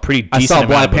saw a pretty I decent saw amount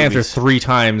Black of Panther movies. 3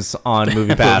 times on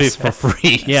Movie Pass for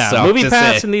free. Yeah, so, Movie just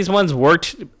Pass say. and these ones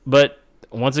worked, but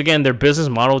once again, their business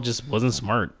model just wasn't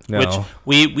smart. No.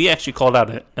 Which we actually called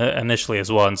out initially as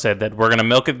well and said that we're going to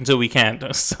milk it until we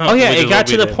can't. So, Oh yeah, which is it got what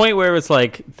to we the did. point where it's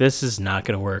like, this is not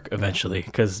going to work eventually,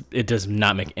 because it does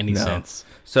not make any sense.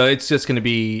 So it's just going to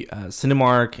be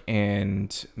Cinemark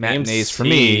and matinees for AMC.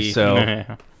 me. So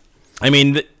I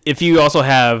mean, if you also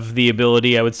have the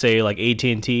ability, I would say like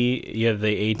AT&T, you have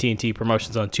the AT&T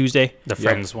promotions on Tuesday. The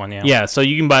Friends one, yeah. Yeah, so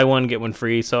you can buy one, get one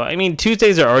free. So, I mean,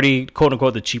 Tuesdays are already, quote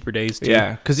unquote, the cheaper days, too.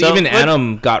 yeah, because So, even but-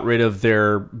 Adam got rid of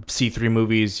their C3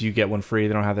 movies. You get one free.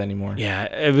 They don't have that anymore. Yeah,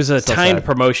 it was a So timed sad.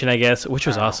 promotion, I guess, which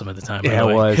was awesome at the time. Yeah,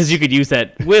 it was. Because you could use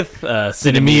that with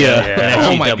Cinemia. Yeah. and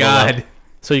actually Oh my double up. god.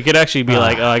 So you could actually be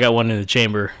like, oh, I got one in the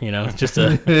chamber, just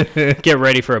to get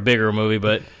ready for a bigger movie.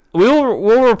 But we'll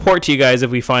report to you guys if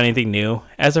we find anything new.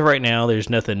 As of right now, there's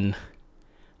nothing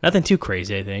too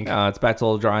crazy, I think. It's back to the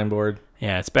old drawing board.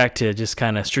 Yeah, it's back to just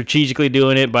kind of strategically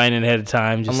doing it, buying it ahead of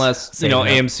time. Just Unless, saving up.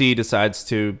 AMC decides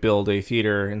to build a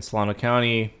theater in Solano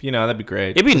County, that'd be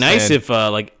great. It'd be Just nice saying. if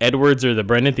like Edwards or the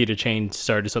Brendan Theater chain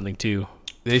started something too.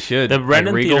 They should. The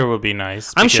Brendan Regal? Theater would be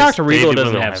nice. I'm because shocked they Regal really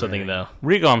doesn't don't have something anything. though.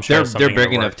 Regal, I'm sure, they're has something big in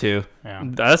the enough works. too. Yeah.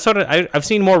 That's sort of I've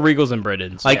seen more Regals than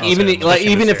Brendans. Like also. even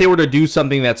especially if this they were to do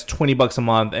something that's $20 a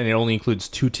month and it only includes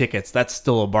 2 tickets, that's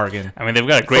still a bargain. I mean, they've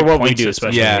got a great what we point do, system.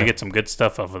 especially. Yeah. You get some good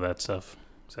stuff off of that stuff.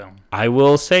 So I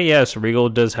will say yes, Regal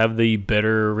does have the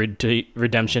better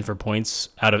redemption for points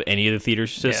out of any of the theater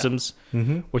systems,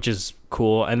 which is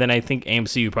cool. And then I think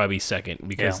AMC would probably be second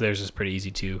because theirs is pretty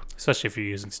easy too. especially if you're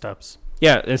using stubs,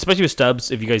 Yeah, and especially with Stubs,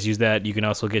 if you guys use that, you can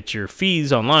also get your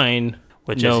fees online.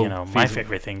 which No is my fees.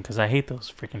 favorite thing because I hate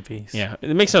those freaking fees. Yeah,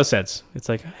 it makes no sense. It's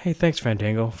like, hey, thanks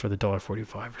Fandango for the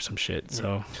 $1.45 or some shit.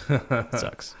 So it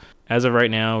sucks. As of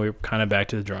right now, we're kind of back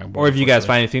to the drawing board. Or if you guys unfortunately.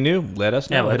 find anything new, let us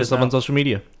know. Yeah, let let us us know on know. social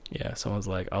media. Yeah, someone's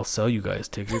like, I'll sell you guys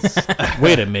tickets.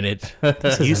 Wait a minute.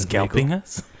 This Are you isn't scalping legal.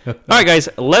 us? All right, guys,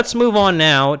 let's move on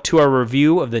now to our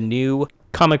review of the new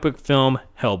comic book film,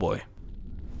 Hellboy.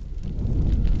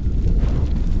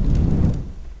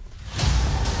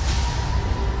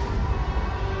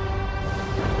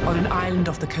 On an island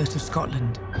off the coast of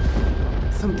Scotland,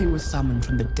 something was summoned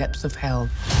from the depths of hell.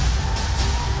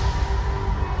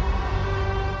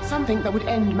 Something that would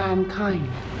end mankind.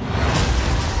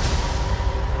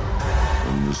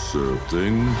 And this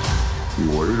thing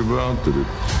you worried about, did it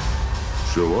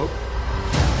show up?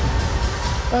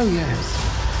 Oh, yes.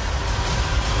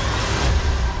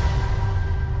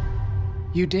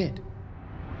 You did.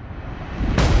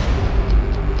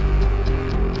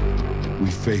 We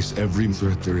face every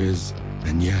threat there is,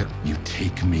 and yet you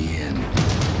take me in.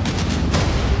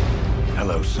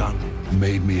 Hello, son.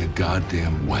 Made me a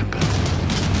goddamn weapon.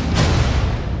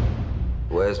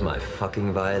 Where's my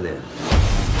fucking violin?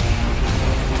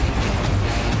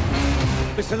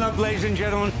 Listen up, ladies and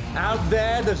gentlemen. Out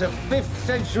there's a 5th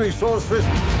century sorceress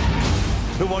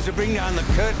who wants to bring down the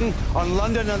curtain on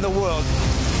London and the world.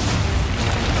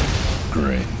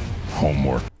 Great.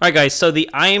 Homework. All right, guys, so the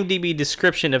IMDb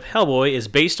description of Hellboy is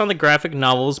based on the graphic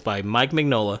novels by Mike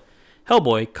Mignola.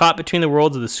 Hellboy, caught between the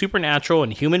worlds of the supernatural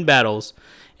and human battles,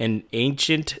 an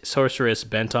ancient sorceress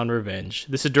bent on revenge.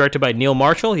 This is directed by Neil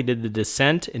Marshall. He did The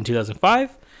Descent in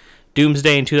 2005,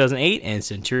 Doomsday in 2008, and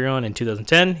Centurion in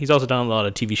 2010. He's also done a lot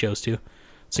of TV shows, too.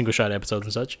 single shot episodes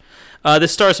and such.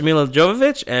 This stars Mila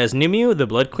Jovovich as Nimue, the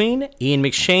Blood Queen, Ian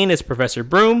McShane as Professor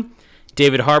Broom,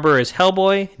 David Harbour as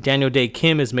Hellboy, Daniel Day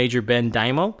Kim as Major Ben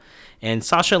Daimo, and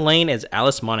Sasha Lane as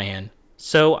Alice Monaghan.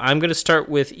 So I'm going to start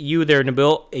with you there,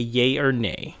 Nabil. A yay or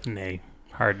nay? Nay.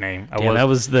 Hard name. That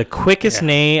was the quickest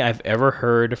nay I've ever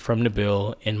heard from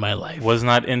Nabil in my life. Was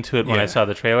not into it when I saw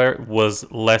the trailer. Was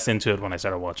less into it when I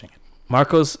started watching it.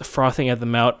 Marco's frothing at the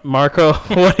mouth. Marco,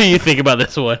 what do you think about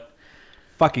this one?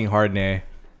 Fucking hard nay.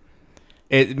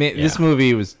 This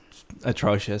movie was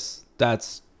atrocious.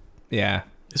 This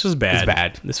was bad. It's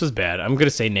bad. This was bad. I'm going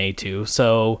to say nay, too.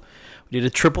 So we did a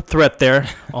triple threat there,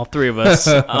 all three of us.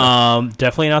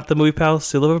 Definitely not the Movie Pal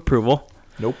seal of approval.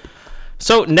 Nope.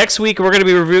 So next week, we're going to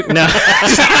be reviewing... No.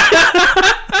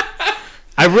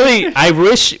 I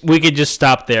wish we could just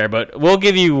stop there, but we'll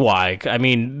give you why. I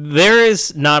mean, there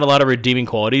is not a lot of redeeming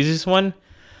qualities in this one.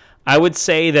 I would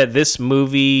say that this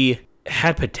movie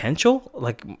had potential.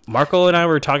 Like, Marco and I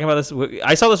were talking about this.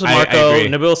 I saw this with Marco.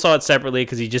 Nabil saw it separately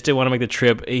because he just didn't want to make the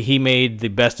trip. He made the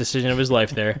best decision of his life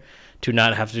there to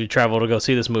not have to travel to go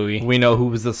see this movie. We know who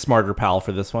was the smarter pal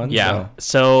for this one. Yeah.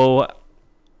 So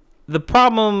the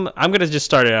problem, I'm going to just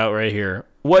start it out right here.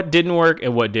 What didn't work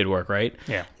and what did work, right?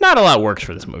 Yeah. Not a lot works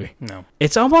for this movie. No.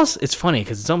 It's funny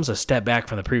because it's almost a step back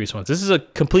from the previous ones. This is a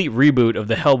complete reboot of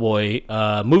the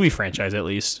Hellboy movie franchise, at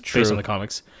least, based on the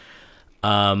comics.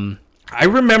 I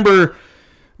remember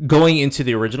going into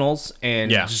the originals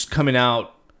and just coming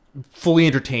out fully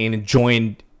entertained,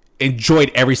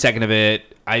 enjoyed every second of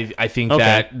it. I think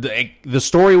that the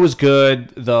story was good,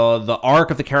 the arc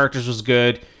of the characters was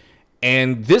good.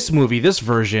 And this movie, this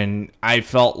version, I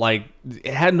felt like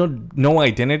it had no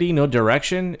identity, no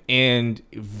direction, and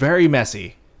very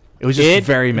messy. It was just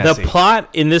very messy. The plot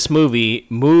in this movie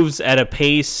moves at a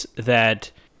pace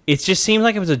that it just seemed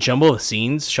like it was a jumble of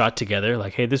scenes shot together.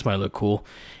 Like, hey, this might look cool.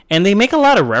 And they make a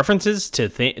lot of references to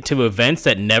events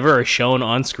that never are shown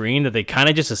on screen that they kind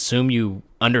of just assume you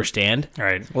understand. All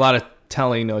right. A lot of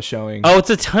telling, no showing. Oh, it's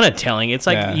a ton of telling. It's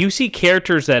like you see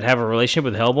characters that have a relationship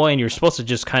with Hellboy, and you're supposed to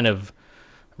just kind of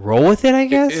roll with it, I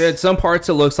guess. At some parts,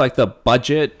 it looks like the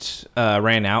budget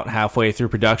ran out halfway through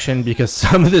production because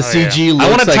some of the CG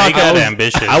looks like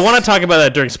ambitious. I want to talk about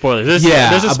that during spoilers.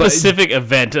 There's a specific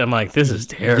event. I'm like, this is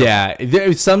terrible. Yeah,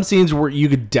 there's some scenes where you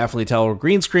could definitely tell were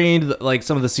green screened. Like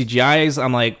some of the CGIs,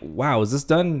 I'm like, wow, is this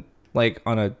done like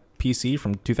on a PC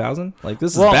from 2000? Like,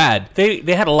 this is bad.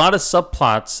 They had a lot of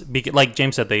subplots. Like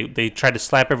James said, they tried to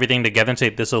slap everything together and say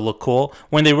this will look cool,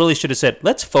 when they really should have said,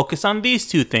 let's focus on these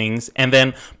two things, and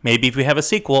then maybe if we have a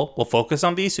sequel, we'll focus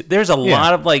on these two. There's a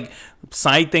lot of like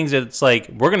side things that it's like,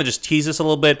 we're gonna just tease this a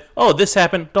little bit. Oh, this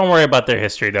happened, don't worry about their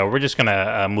history though, we're just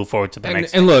gonna move forward to the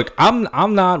next. And look,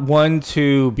 I'm not one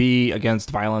to be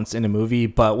against violence in a movie,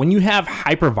 but when you have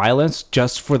hyper violence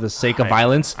just for the sake of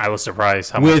violence, I was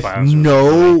surprised how much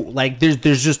violence like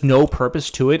there's just no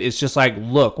purpose to it. It's just like,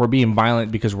 look, we're being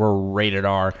violent because we're rated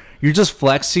R. You're just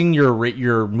flexing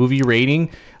your movie rating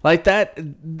like that.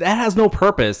 That has no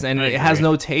purpose, and it has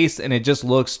no taste, and it just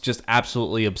looks just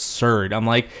absolutely absurd. I'm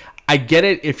like, I get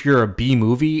it if you're a B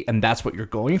movie and that's what you're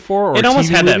going for. Or it almost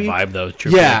TV had movie. that vibe though.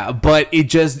 Truly. Yeah, but it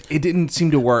didn't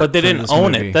seem to work. But they didn't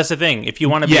own it. That's the thing. If you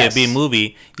want to be a B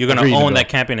movie, you're going to own that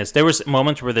campiness. There was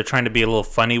moments where they're trying to be a little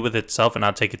funny with itself and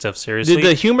not take itself seriously. Did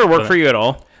the humor work for you at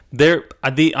all?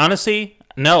 Honestly,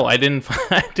 no, I didn't.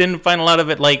 I didn't find a lot of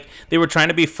it. Like, they were trying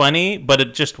to be funny, but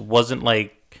it just wasn't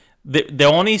like. The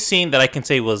only scene that I can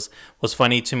say was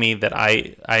funny to me that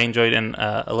I enjoyed, and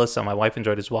Alyssa, my wife,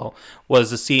 enjoyed as well, was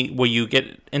the scene where you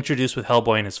get introduced with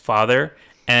Hellboy and his father,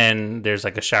 and there's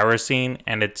like a shower scene,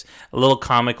 and it's a little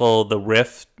comical, the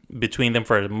rift between them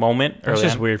for a moment. It's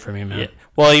just weird for me, man. Yeah.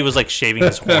 Well, he was like shaving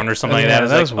his horn or something like that.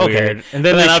 That was like, weird. Okay. And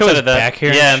then they outside showed his of that, back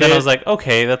hair. Yeah, and then shit. I was like,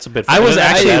 okay, that's a bit I funny. was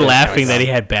actually that laughing that he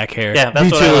had back hair. Yeah, that's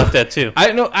what I laughed at too.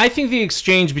 I think the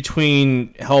exchange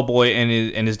between Hellboy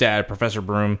and his dad, Professor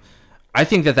Broom, I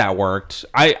think that worked.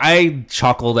 I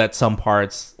chuckled at some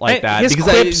parts like that because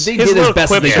they did as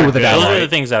best as they could with the dialogue. Those are the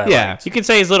things that I liked. You can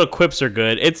say his little quips are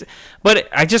good. But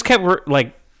I just kept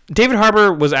like, David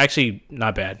Harbour was actually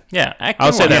not bad. Yeah,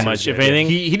 I'll say that much. If anything,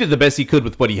 he did the best he could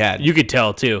with what he had. You could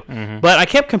tell too. Mm-hmm. But I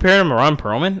kept comparing him to Ron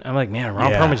Perlman. I'm like, man,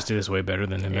 Ron Perlman just did this way better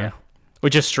than him. Yeah.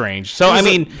 Which is strange. So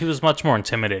he was much more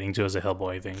intimidating too as a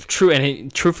Hellboy, I think. True,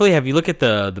 and truthfully, have you looked at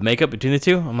the makeup between the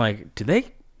two? I'm like, did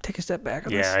they take a step back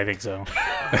on this? Yeah, I think so.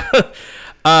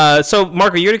 So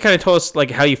Marco, you already kind of told us like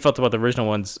how you felt about the original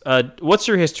ones. What's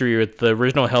your history with the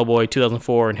original Hellboy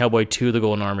 2004 and Hellboy 2: The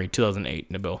Golden Army 2008,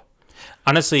 Nabil?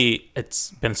 Honestly,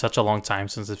 it's been such a long time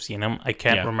since I've seen them. I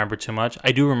can't remember too much.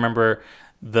 I do remember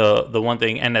the one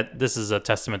thing, and that this is a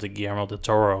testament to Guillermo del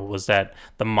Toro, was that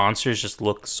the monsters just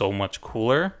look so much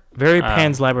cooler. Very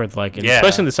Pan's Labyrinth like,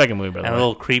 especially in the second movie, by the way. A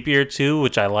little creepier too,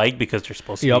 which I like because they're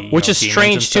supposed to be, which is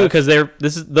strange too, because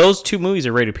those two movies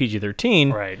are rated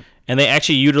PG-13, right? And they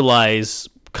actually utilize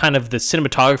kind of the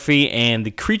cinematography and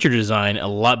the creature design a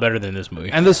lot better than this movie,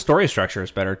 and the story structure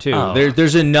is better too. Oh,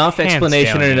 there's enough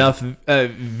explanation down, and enough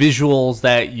visuals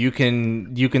that you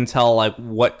can tell like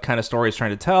what kind of story it's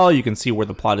trying to tell. You can see where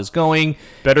the plot is going.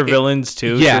 Better villains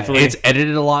too. Yeah, truthfully. it's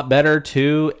edited a lot better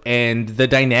too, and the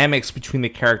dynamics between the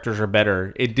characters are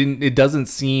better. It doesn't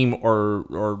seem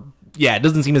it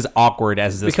doesn't seem as awkward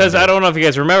as this. Because movie. I don't know if you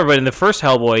guys remember, but in the first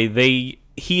Hellboy,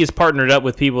 he is partnered up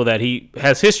with people that he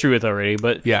has history with already,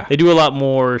 but they do a lot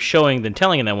more showing than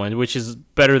telling in that one, which is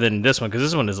better than this one, because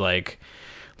this one is like,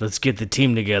 let's get the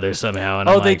team together somehow. And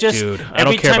I'm like, dude, I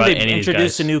don't care about any of these guys. Every time they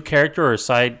introduce a new character or a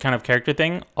side kind of character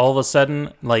thing, all of a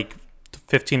sudden, like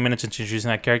 15 minutes into introducing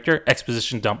that character,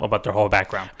 exposition dump about their whole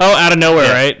background. Oh, out of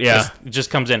nowhere, right? Yeah. It just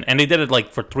comes in. And they did it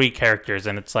like for 3 characters,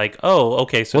 and it's like, oh,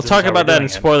 okay. So we'll talk about that in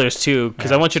spoilers too,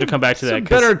 because I want you to come back to that.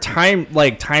 Better time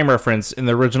reference in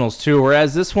the originals too,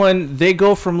 whereas this one, they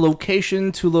go from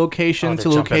location to location to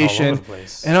location.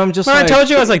 And I'm just I told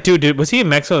you, I was like, dude, was he in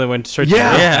Mexico that went straight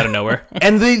out of nowhere?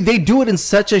 And they do it in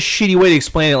such a shitty way to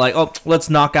explain it, like, oh, let's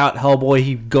knock out Hellboy.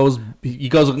 He goes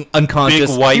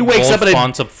unconscious. Big white he wakes up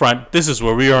fonts up front. This is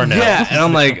where we are now. Yeah, and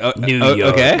I'm like, New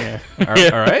York. Okay, all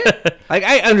right. Like,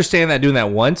 I understand that doing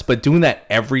that once, but doing that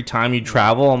every time you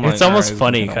travel, I'm like, it's almost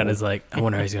funny. Kind of like, I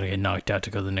wonder how he's gonna get knocked out to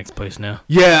go to the next place now.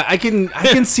 Yeah, I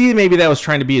can see maybe that was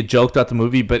trying to be a joke throughout the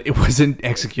movie, but it wasn't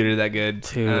executed that good.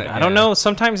 Dude, I don't know.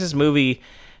 Sometimes this movie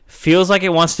feels like it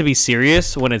wants to be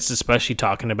serious when it's especially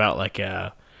talking about like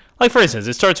for instance,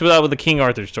 it starts with the King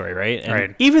Arthur story, right?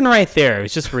 And even right there,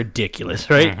 it's just ridiculous,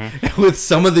 right? Mm-hmm. With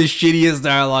some of the shittiest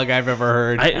dialogue I've ever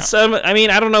heard. I mean,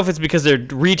 I don't know if it's because they're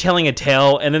retelling a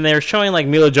tale, and then they're showing like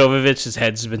Mila Jovovich's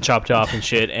head's been chopped off and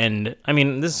shit. And I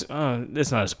mean, it's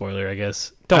not a spoiler, I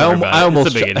guess. Don't worry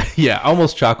about it. I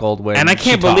almost chuckled when. And I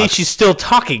can't believe she's still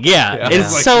talking. Yeah.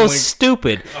 It's so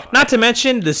stupid. Not to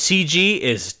mention the CG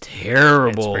is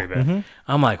terrible. It's pretty bad.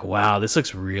 I'm like, wow, this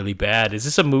looks really bad. Is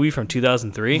this a movie from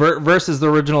 2003? Versus the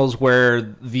originals where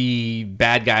the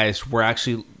bad guys were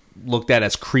actually looked at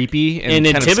as creepy and kind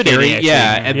intimidating. Of scary.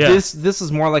 Yeah, and yeah. This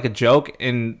is more like a joke.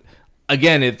 And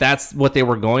again, if that's what they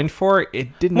were going for,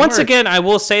 it didn't Once work. again, I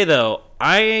will say, though,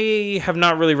 I have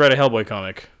not really read a Hellboy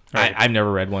comic. Right. I've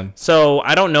never read one. So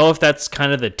I don't know if that's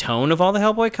kind of the tone of all the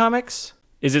Hellboy comics.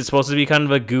 Is it supposed to be kind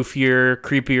of a goofier,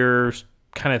 creepier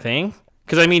kind of thing?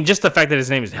 Because, I mean, just the fact that his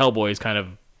name is Hellboy is kind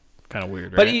of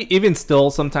weird, right? But even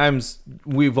still, sometimes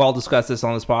we've all discussed this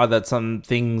on this pod that some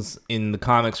things in the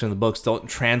comics or in the books don't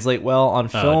translate well on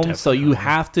film. So you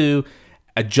have to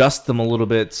adjust them a little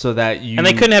bit so that you... And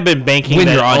they couldn't have been banking win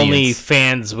that your audience. only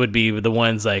fans would be the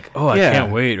ones like, oh, I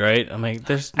can't wait, right? I'm like,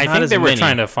 there's not I think as they were many.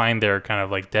 trying to find their kind of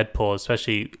like Deadpool,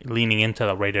 especially leaning into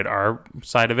the rated R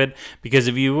side of it. Because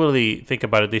if you really think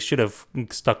about it, they should have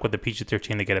stuck with the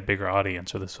PG-13 to get a bigger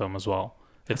audience for this film as well.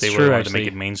 If they really wanted to make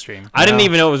it mainstream. I didn't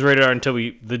even know it was rated R until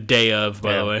the day of,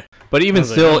 by the way. But even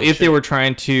still, if they were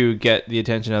trying to get the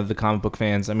attention of the comic book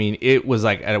fans, I mean, it was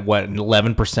like at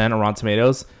 11% on Rotten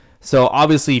Tomatoes. So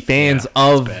obviously, fans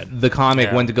of the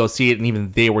comic went to go see it, and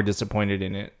even they were disappointed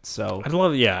in it. So I'd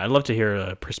love to hear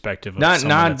a perspective. Of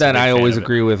not that I always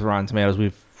agree with Rotten Tomatoes.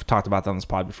 We've talked about that on this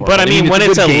pod before. But I mean, when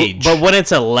it's gauge. But when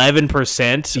it's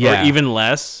 11% or even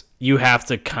less, you have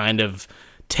to kind of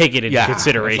take it into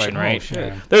consideration, right?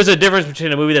 There's a difference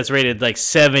between a movie that's rated like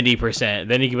 70%.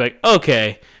 Then you can be like,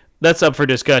 okay, that's up for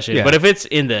discussion. Yeah. But if it's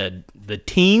in the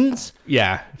teens,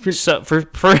 so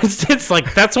for instance,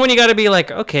 like that's when you got to be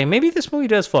like, okay, maybe this movie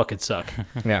does fucking suck.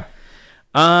 Yeah.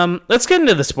 Let's get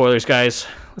into the spoilers, guys.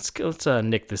 Let's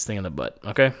nick this thing in the butt.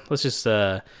 Okay, let's just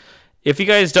if you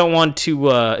guys want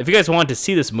to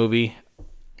see this movie,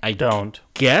 don't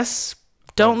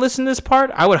listen to this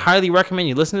part. I would highly recommend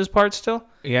you listen to this part still.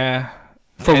 Yeah.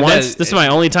 For once, this is my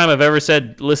only time I've ever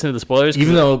said listen to the spoilers.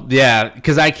 Even though,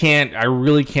 because I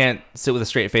really can't sit with a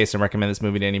straight face and recommend this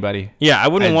movie to anybody. Yeah, I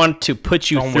wouldn't want to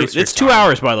put you through. It's 2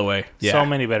 hours, by the way. Yeah. So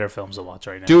many better films to watch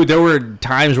right now. Dude, there were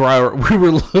times where we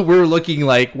were looking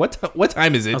like, what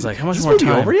time is it? I was like, how much more time?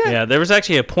 Over yet? Yeah, there was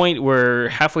actually a point where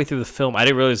halfway through the film, I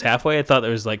didn't realize halfway. I thought it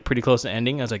was like pretty close to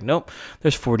ending. I was like, nope,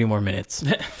 there's 40 more minutes.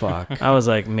 Fuck. I was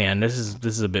like, man, this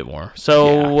is a bit more.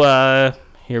 So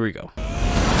here we go.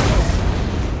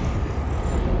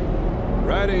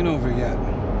 Ride ain't over yet.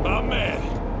 My man.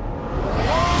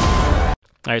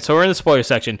 All right, so we're in the spoiler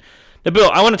section. Now,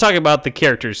 Bill, I want to talk about the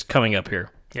characters coming up here.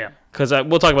 Yeah. Because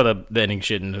we'll talk about the ending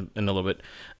shit in a little bit.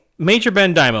 Major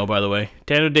Ben Daimo, by the way.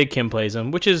 Daniel Day Kim plays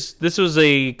him, this was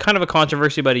a kind of a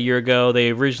controversy about a year ago.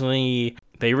 They originally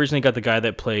got the guy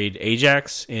that played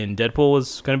Ajax in Deadpool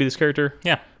was going to be this character.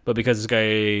 Yeah. But because this guy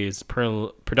is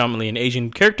predominantly an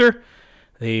Asian character,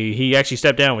 he actually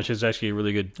stepped down, which is actually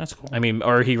really good. That's cool. I mean,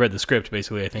 or he read the script,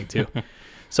 basically, I think, too.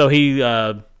 So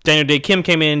Daniel Day Kim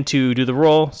came in to do the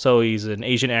role, so he's an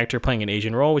Asian actor playing an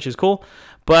Asian role, which is cool.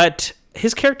 But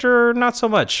his character, not so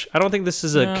much. I don't think this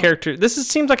is a character.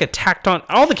 Seems like a tacked on.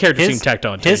 All the characters seem tacked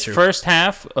on. His first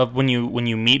half of when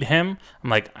you meet him, I'm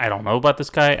like, I don't know about this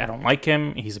guy. I don't like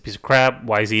him. He's a piece of crap.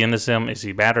 Why is he in this? Is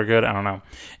he bad or good? I don't know.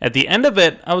 At the end of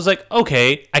it, I was like,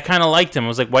 okay, I kind of liked him. I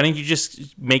was like, why didn't you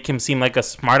just make him seem like a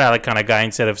smart aleck kind of guy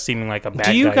instead of seeming like a bad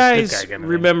guy? Do you guys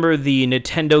remember the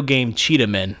Nintendo game Cheetah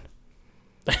Men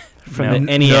from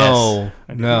the NES?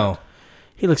 No.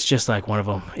 He looks just like one of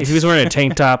them. If he was wearing a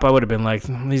tank top, I would have been like,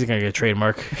 he's going to get a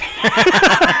trademark.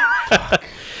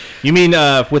 You mean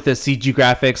with the CG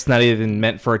graphics not even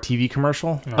meant for a TV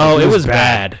commercial? Oh, it was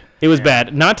bad. It was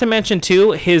bad. Not to mention,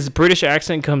 too, his British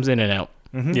accent comes in and out.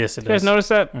 Mm-hmm. Yes, it does. You guys notice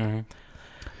that? Mm-hmm.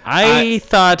 I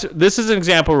thought, this is an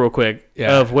example real quick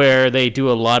of where they do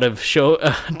a lot of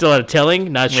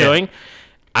telling, not showing.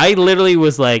 I literally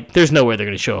was like, there's no way they're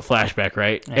going to show a flashback,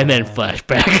 right? And then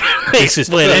flashback. They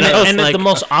explain it. And like, the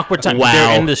most awkward time,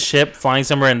 they're in the ship flying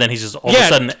somewhere, and then he's just all of a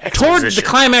sudden toward the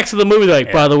climax of the movie,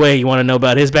 like, by the way, you want to know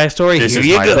about his backstory? This Here is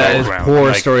you my go. That is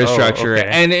poor story structure. Okay.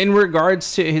 And in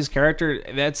regards to his character,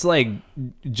 that's like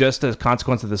just a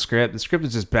consequence of the script. The script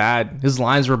is just bad. His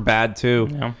lines were bad, too.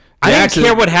 Yeah. I didn't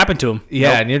care what happened to him.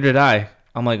 Yeah, neither did I.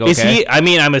 I'm like, okay. Is he, I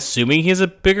mean, I'm assuming he's a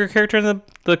bigger character in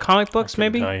the comic books,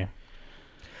 maybe? Tell you.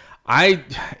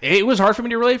 It was hard for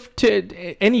me to relate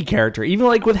to any character, even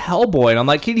like with Hellboy, and I'm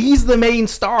like, he's the main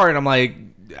star, and I'm like,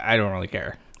 I don't really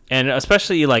care. And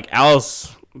especially like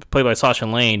Alice, played by Sasha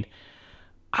Lane,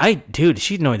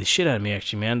 she annoyed the shit out of me,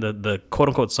 actually, man. The quote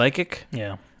unquote psychic.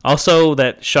 Yeah. Also,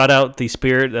 that shot out the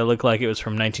spirit that looked like it was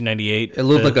from 1998. It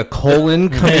looked like a colon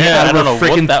coming out of her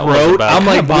freaking throat. I'm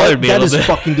like, what? That is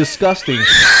fucking disgusting.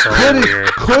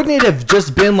 Couldn't it have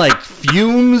just been like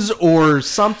fumes or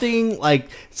something like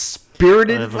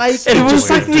spirited? Like it was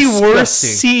like the worst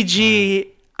CG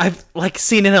I've like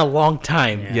seen in a long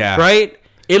time. Yeah. Right?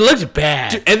 It looked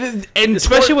bad. And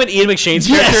especially when Ian McShane's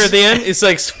character at the end is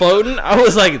like floating. I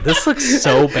was like, this looks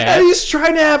so bad. And he's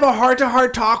trying to have a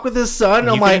heart-to-heart talk with his son.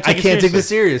 I'm like, I can't take this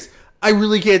serious. I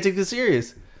really can't take this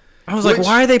serious. I was like,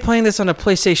 why are they playing this on a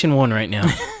PlayStation 1 right now?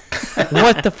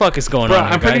 What the fuck is going on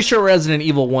here, I'm pretty sure Resident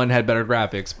Evil 1 had better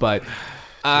graphics. But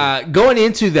going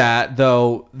into that,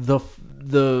 though, the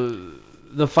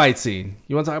fight scene.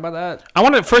 You want to talk about that? I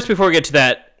want to, first, before we get to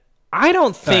that, I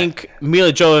don't think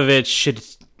Mila Jovovich should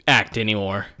act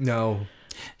anymore. No.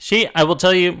 I will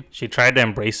tell you, she tried to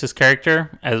embrace this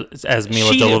character as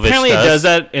Mila Jovovich does. She apparently does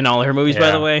that in all her movies,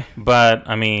 by the way. But,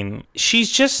 I mean...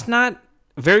 She's just not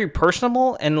very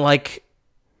personable, and, like,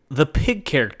 the pig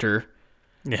character...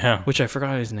 Yeah. Which I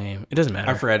forgot his name. It doesn't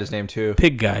matter. I forgot his name, too.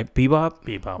 Pig guy. Bebop?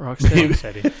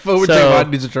 Rocksteady. We're talking about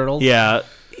Ninja Turtles? Yeah.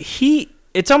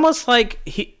 It's almost like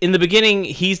in the beginning,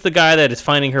 he's the guy that is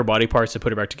finding her body parts to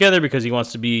put her back together because he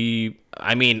wants to be,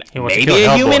 maybe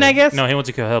a human, I guess? No, he wants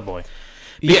to kill Hellboy.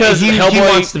 Because he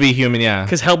wants to be human, yeah.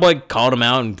 Because Hellboy called him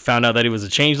out and found out that he was a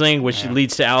changeling, which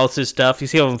leads to Alice's stuff. You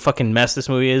see how fucking mess this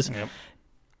movie is? Yep.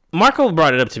 Marco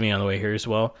brought it up to me on the way here as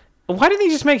well. Why didn't he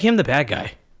just make him the bad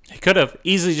guy? He could have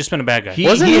easily just been a bad guy.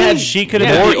 She could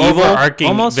have been the overarching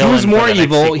almost. He was more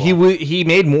evil. He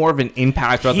made more of an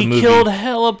impact throughout the movie. He killed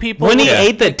hella people. When he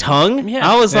ate the tongue,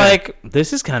 I was like,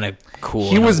 this is kind of cool.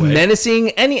 He was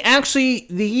menacing, and he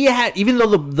had, even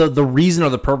though the reason or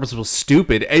the purpose was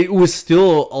stupid, it was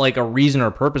still like a reason or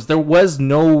purpose. There was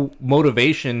no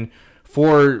motivation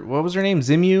for, what was her name?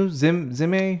 Nimue,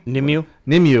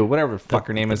 whatever the fuck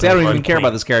her name is. I don't even care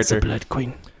about this character. The Blood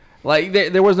Queen. Like,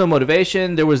 there was no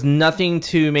motivation. There was nothing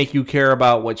to make you care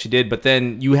about what she did. But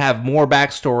then you have more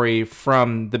backstory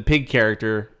from the pig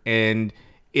character, and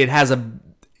it has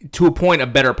to a point, a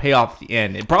better payoff at the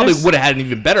end. It probably would have had an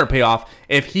even better payoff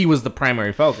if he was the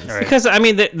primary focus. Right. Because, I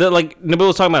mean, like, Nabil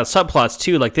was talking about subplots,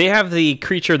 too. Like, they have the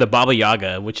creature, the Baba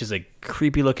Yaga, which is a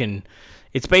creepy-looking...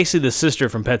 It's basically the sister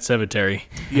from Pet Sematary.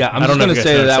 Yeah, I'm just going to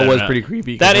say that was pretty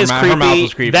creepy. That is creepy. Her mouth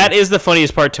was creepy. That is the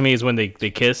funniest part to me is when they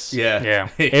kiss. Yeah.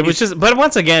 It was just, but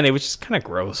once again, it was just kind of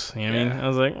gross. You know what I mean? I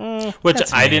was like,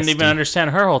 which I didn't even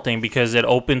understand her whole thing because it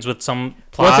opens with some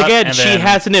plot. Once again, she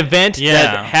has an event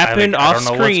that happened off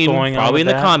screen, probably in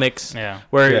the comics,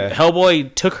 where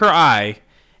Hellboy took her eye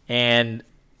and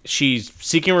she's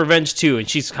seeking revenge too, and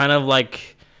she's kind of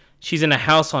like... She's in a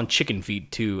house on chicken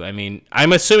feet, too. I mean,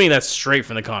 I'm assuming that's straight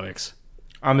from the comics.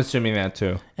 I'm assuming that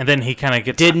too. And then he kind of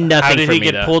gets... Did nothing How did for he me,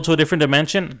 get though. pulled to a different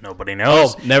dimension? Nobody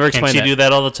knows. Oh, never Can explained she that. do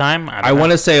that all the time? I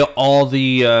want to say all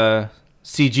the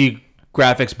CG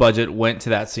graphics budget went to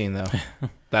that scene, though.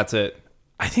 That's it.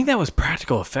 I think that was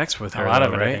practical effects with her. A lot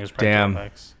of though, it, right? I think, is practical Damn.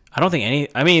 effects. I don't think any.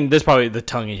 I mean, there's probably the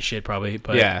tongue and shit, probably.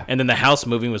 But Yeah. And then the house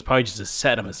moving was probably just a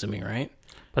set. I'm assuming, right?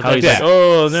 But How he's that's- like,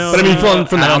 oh no. But I mean,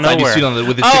 from the out of outside, you nowhere. see it on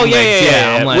with the Oh chicken yeah, legs.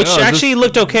 yeah. I'm like, Which oh, is actually this-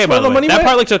 looked okay. is By where the way, money that went?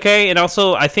 part looked okay, and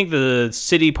also I think the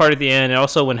city part at the end, and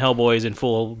also when Hellboy is in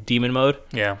full demon mode,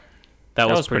 Yeah. that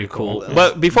was was pretty pretty cool. cool.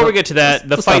 But before we get to that,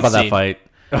 the Let's fight talk about scene. that fight.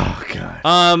 Oh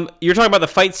god. You're talking about the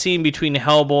fight scene between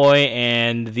Hellboy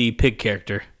and the pig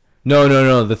character.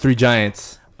 No. The three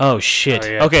giants. Oh shit. Oh,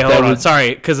 yeah. Okay, hold That on. was-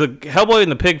 Sorry, because the Hellboy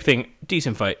and the pig thing,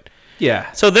 decent fight.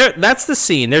 Yeah. So that's the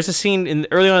scene. There's a scene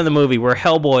early on in the movie where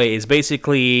Hellboy is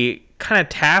basically kind of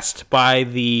tasked by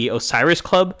the Osiris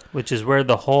Club. Which is where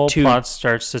the whole To- plot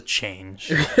starts to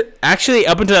change. Actually,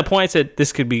 up until that point, I said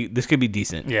this could be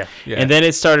decent. Yeah. And then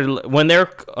it started when they're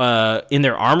in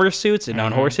their armor suits and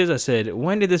on horses. I said,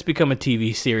 when did this become a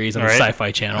TV series on the Right.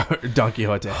 Sci-Fi Channel? Don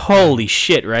Quixote. Holy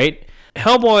shit! Right?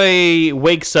 Hellboy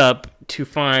wakes up to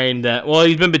find that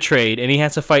he's been betrayed and he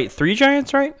has to fight three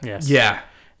giants, right? Yes. Yeah.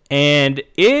 And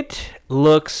it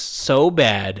looks so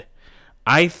bad.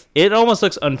 It almost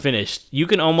looks unfinished. You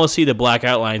can almost see the black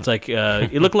outlines. Like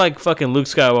it looked like fucking Luke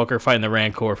Skywalker fighting the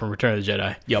Rancor from Return of the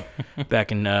Jedi. Yep.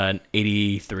 Back in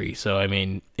 '83. So I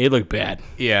mean, it looked bad.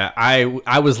 Yeah,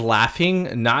 I was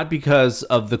laughing not because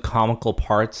of the comical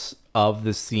parts of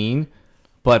the scene,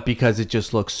 but because it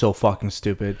just looks so fucking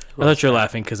stupid. I thought you were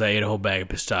laughing because I ate a whole bag of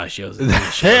pistachios and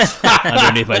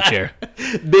underneath my chair.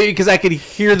 Because I could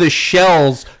hear the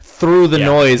shells through the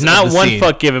noise. Not of the one scene.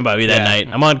 fuck given by me that Yeah. night.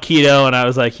 I'm on keto and I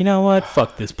was like, you know what?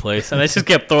 Fuck this place. And I just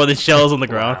kept throwing the shells on the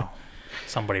ground. Wow.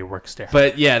 Somebody works there.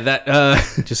 But yeah,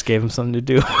 that Just gave him something to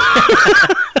do.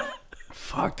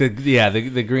 fuck the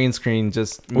green screen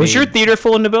just Was your theater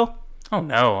full in the bill? Oh,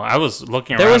 no. I was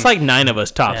looking There around. was like 9 of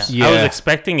us tops. Yeah. I was Yeah.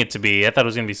 expecting it to be. I thought it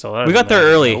was going to be sold out. We got there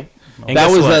early. Nope. And that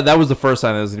guess was what? that was the first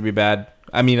time it was gonna be bad.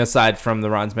 I mean, aside from the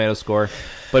Rotten Tomatoes score,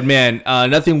 but man,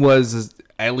 nothing was,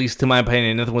 at least to my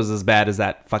opinion, nothing was as bad as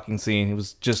that fucking scene. It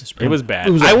was just It was bad.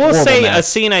 It was a I will horrible say a mess.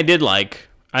 scene I did like,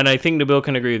 and I think Nabil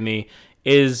can agree with me,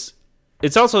 is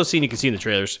it's also a scene you can see in the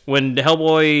trailers. When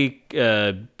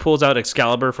Hellboy pulls out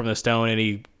Excalibur from the stone and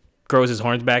he grows his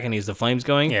horns back and he's the flames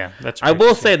going. Yeah, that's I right.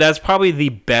 will say that's probably the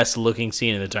best looking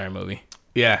scene in the entire movie.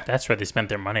 Yeah, That's where they spent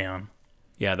their money on.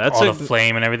 Yeah, that's All a, the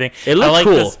flame and everything. It looked I like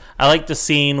cool. I like the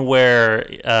scene where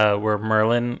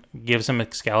Merlin gives him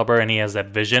Excalibur and he has that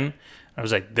vision. I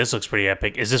was like, this looks pretty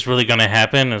epic. Is this really going to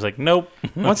happen? I was like, nope.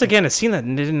 once again a scene that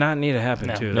did not need to happen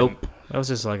No. too. Nope. That was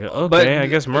just like, okay, I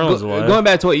guess Merlin's alive. Going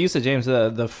back to what you said, James,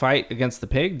 the fight against the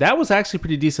pig, that was actually a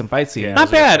pretty decent fight scene. Yeah.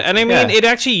 Not bad, and I mean, Yeah. it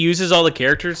actually uses all the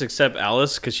characters except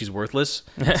Alice because she's worthless.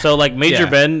 So, like Major Yeah.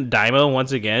 Ben Daimo,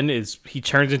 once again, he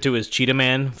turns into his Cheetah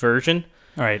Man version,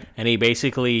 All right. and he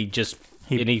basically just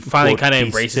He he finally quote kind of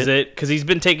pieces embraces it. it because he's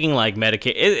been taking like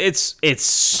Medicaid. It's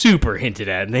super hinted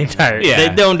at in the entire. Yeah.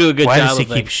 They don't do a good Why job. does he of,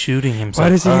 keep like, shooting himself? why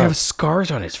does he up? have scars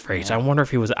on his face? I wonder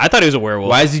if he was. I thought he was a werewolf.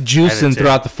 Why is he juicing too.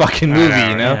 throughout the fucking movie?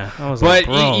 You know, yeah. I was but like,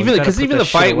 bro, you even gotta because put even that the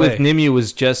shit fight with away. Nimue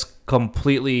was just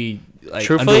completely like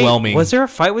Truthfully, underwhelming. was there a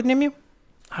fight with Nimue?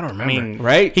 I don't I remember. mean,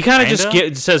 right? He kind of just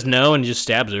Kinda? says no and just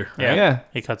stabs her. yeah. Yeah.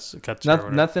 He cuts her or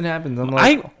whatever. Nothing happens. I'm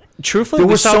like, Truthfully, there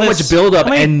we was saw so this- much build up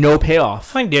how many- and no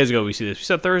payoff. How many days ago we see this? We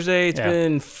saw Thursday. It's Yeah.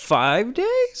 been 5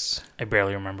 days? I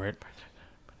barely remember it.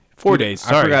 4 days.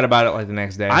 Sorry. I forgot about it like the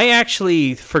next day. I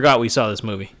actually forgot we saw this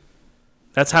movie.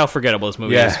 That's how forgettable this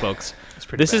movie Yeah. is, folks.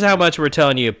 pretty This is bad. how much we're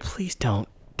telling you. Please don't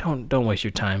waste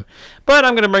your time. But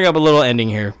I'm going to bring up a little ending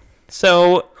here.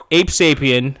 So, Ape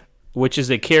Sapien, which is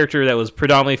a character that was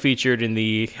predominantly featured in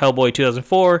the Hellboy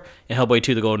 2004 and Hellboy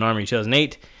 2: The Golden Army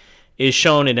 2008, is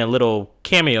shown in a little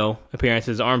cameo appearance,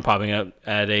 his arm popping up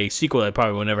at a sequel that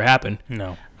probably will never happen.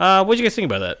 No. What'd you guys think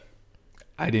about that?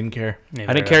 I didn't care.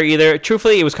 I didn't care either.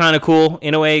 Truthfully, it was kind of cool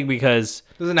in a way because,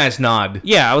 It was a nice nod.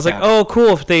 yeah, I was like, oh, cool.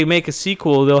 If they make a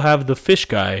sequel, they'll have the fish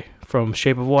guy from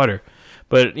Shape of Water.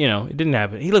 But, you know, it didn't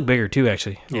happen. He looked bigger, too,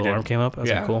 actually. The little did. arm came up. That was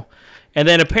Yeah. cool. And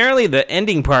then apparently the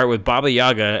ending part with Baba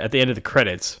Yaga at the end of the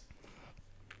credits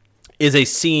is a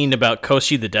scene about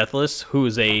Koshi the Deathless, who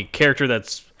is a character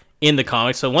that's in the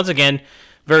comics. So once again,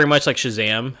 very much like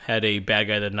Shazam had a bad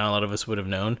guy that not a lot of us would have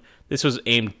known. This was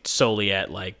aimed solely at,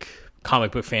 like,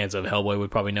 comic book fans of Hellboy would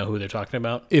probably know who they're talking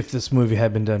about. If this movie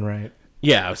had been done right.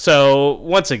 Yeah, so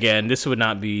once again, this would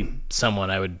not be someone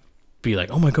I would be like,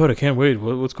 oh my god, I can't wait.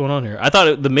 What's going on here? I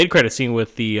thought the mid-credit scene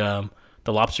with the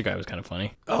The lobster guy was kind of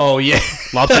funny. Oh yeah,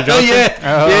 Lobster Johnson.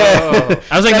 yeah.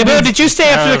 I was like, did you stay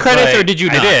after the credits or did you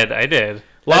not? I did.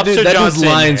 Lobster That Johnson.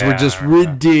 dude's lines were just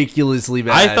ridiculously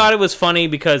bad. I thought it was funny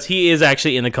because he is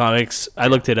actually in the comics. I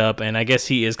looked it up, and I guess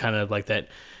he is kind of like that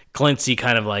glintzy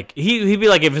kind of like he'd be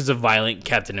like if it's a violent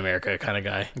Captain America kind of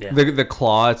guy. Yeah. the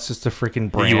claw. It's just a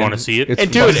freaking brand. You want to see it? It's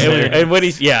And dude, fucking- and when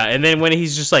and then when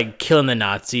he's just like killing the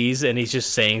Nazis and he's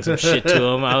just saying some shit to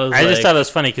him, I just thought it was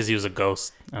funny because he was a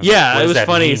ghost. I was like, yeah, what it does was that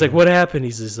funny. mean? He's like, "What happened?"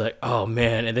 He's just like, "Oh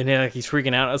man!" And then he's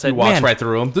freaking out. I was like, he walks "Man, right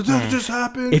through him. Did that just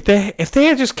happen? if they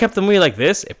had just kept the movie like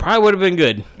this, it probably would have been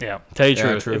good." Yeah. Tell you the Yeah,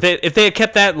 truth. true. If they had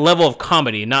kept that level of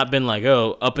comedy, not been like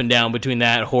up and down between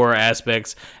that horror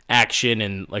aspects, action,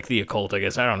 and like the occult, I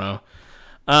guess I don't know.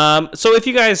 So if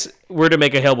you guys were to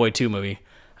make a Hellboy 2 movie,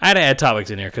 I had to add topics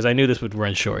in here because I knew this would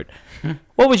run short.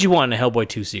 What would you want in a Hellboy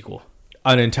 2 sequel?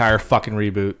 An entire fucking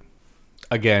reboot.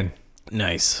 Again.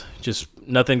 Nice. Just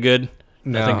nothing good.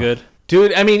 Nothing No. good.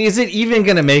 Dude, I mean, is it even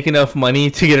gonna make enough money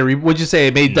to get a reboot? Would you say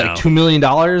it made No. like $2 million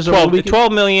or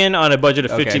 12 million on a budget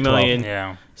of 50 Okay, 12. million.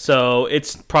 Yeah. So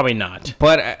it's probably not.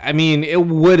 But I mean, it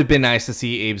would have been nice to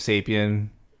see Abe Sapien,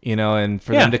 and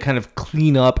for them to kind of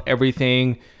clean up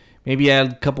everything, maybe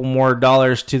add a couple more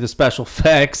dollars to the special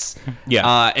effects,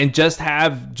 and just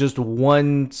have just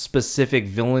one specific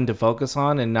villain to focus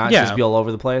on and not just be all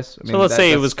over the place. I mean, So let's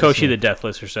say it was that's Koshi the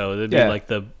Deathless or so. It'd be Yeah. like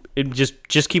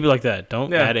just keep it like that.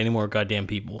 Don't add any more goddamn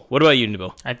people. What about you,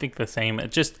 Nabil? I think the same.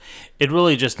 It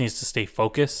really just needs to stay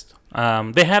focused.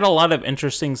 They had a lot of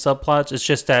interesting subplots. It's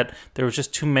just that there was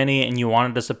just too many, and you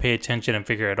wanted us to pay attention and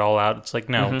figure it all out. It's like,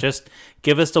 no, just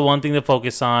give us the one thing to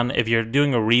focus on. If you're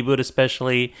doing a reboot,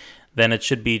 especially, then it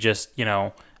should be just,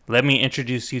 let me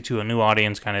introduce you to a new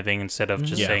audience kind of thing instead of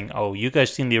just saying, oh, you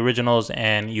guys seen the originals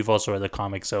and you've also read the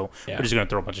comics, so we're just going to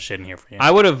throw a bunch of shit in here for you.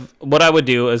 What I would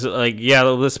do is like,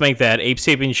 let's make that Ape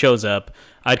Sapien shows up.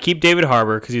 I'd keep David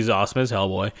Harbour because he's awesome as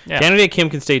Hellboy. Yeah. Danny Kim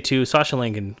can stay too. Sasha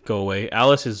Lane can go away.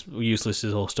 Alice is useless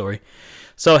his whole story.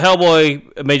 So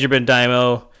Hellboy, Major Ben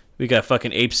Daimao. We got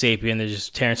fucking Ape Sapien. They're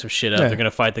just tearing some shit up. Yeah. They're gonna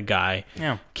fight the guy.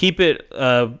 Yeah. Keep it,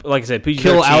 like I said, PG-13.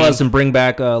 Kill Alice and bring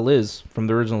back Liz from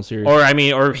the original series.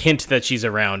 or hint that she's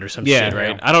around or some shit,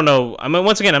 right? Yeah. I don't know. I mean,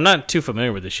 once again, I'm not too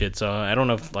familiar with this shit, so I don't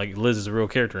know if like Liz is a real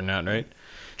character or not, right?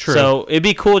 True. So it'd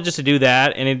be cool just to do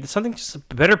that, and it's something just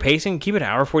better pacing. Keep it an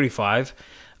hour 45.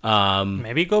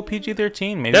 Maybe go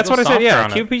PG-13. Maybe That's go what I said. softer Yeah,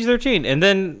 on keep it. PG-13, and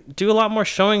then do a lot more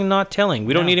showing, not telling.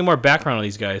 We don't need any more background on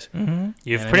these guys.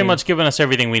 You've pretty much given us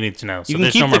everything we need to know. So You can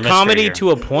there's keep no more the mystery comedy here.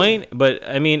 to a point, but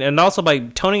I mean, and also by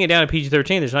toning it down to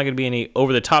PG-13, there's not going to be any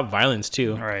over-the-top violence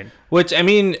too. All right. Which, I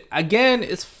mean, again,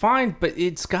 it's fine, but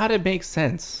it's got to make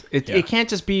sense. It can't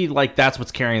just be like that's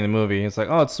what's carrying the movie. It's like,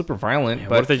 oh, it's super violent.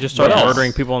 But What if they just start What else?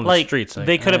 murdering people on the Like, streets? Like,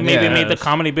 they could have maybe made the yes.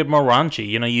 comedy a bit more raunchy.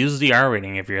 Use the R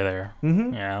rating if you're there.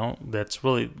 That's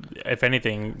really, if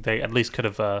anything, they at least could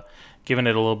have given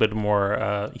it a little bit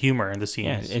more humor in the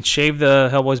Yeah, scenes. and shave the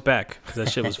Hellboy's back because that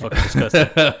shit was fucking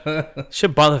disgusting.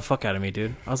 Shit bothered the fuck out of me,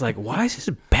 dude. I was like, why is his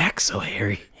back so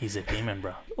hairy? He's a demon,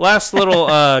 bro. Last little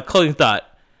closing thought.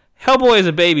 Hellboy as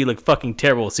a baby looked fucking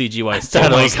terrible with CGI.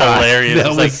 That was hilarious. That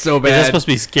It's was so Is that bad. supposed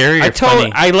to be scary or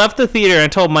funny? I left the theater and I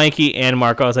told Mikey and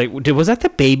Marco, I was like, dude, was that the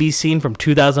baby scene from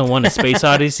 2001 A Space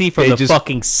Odyssey from They the just-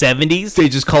 fucking 70s? They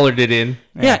just colored it in.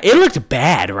 Yeah, it looked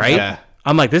bad, right? Yeah.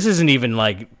 I'm like, this isn't even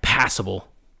like passable.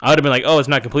 I would have been like, oh, it's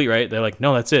not complete, right? They're like,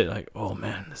 no, that's it. Like, oh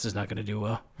man, this is not going to do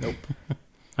well. Nope. All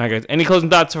right, guys. Any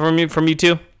closing thoughts from you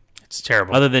two? It's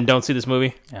terrible. Other than don't see this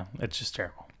movie? Yeah, it's just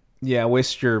terrible. Yeah,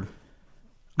 waste your.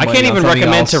 I money can't on even something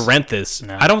recommend to else. rent this.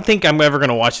 No. I don't think I'm ever going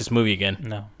to watch this movie again.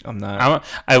 No. I'm not.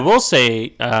 I will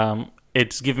say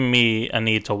it's given me a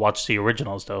need to watch the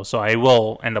originals, though, so I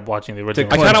will end up watching the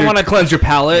originals. I kinda wanna cleanse your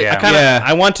palate. Yeah.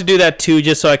 I want to do that too,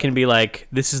 just so I can be like,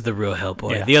 this is the real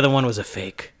Hellboy. Yeah. The other one was a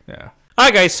fake. Yeah. All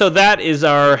right, guys. So that is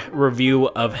our review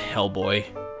of Hellboy.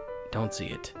 Don't see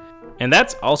it. And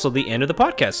that's also the end of the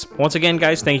podcast. Once again,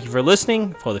 guys, thank you for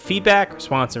listening, for the feedback,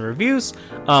 response, and reviews.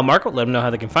 Marco, let them know how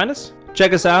they can find us.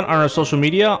 Check us out on our social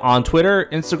media on Twitter,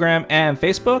 Instagram, and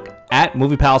Facebook at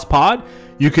MoviePalsPod.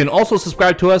 You can also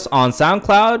subscribe to us on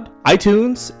SoundCloud,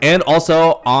 iTunes, and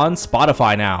also on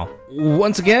Spotify now.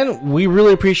 Once again, we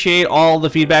really appreciate all the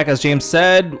feedback, as James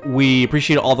said. We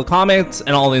appreciate all the comments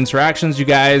and all the interactions you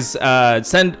guys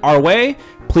send our way.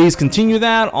 Please continue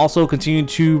that. Also, continue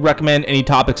to recommend any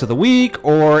topics of the week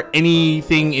or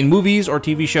anything in movies or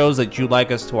TV shows that you'd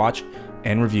like us to watch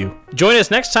and review. Join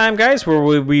us next time, guys, where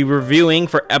we'll be reviewing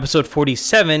for episode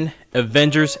 47,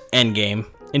 Avengers Endgame.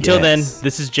 Until Yes. then,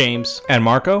 this is James. And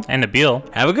Marco? And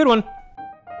Nabil. Have a good one.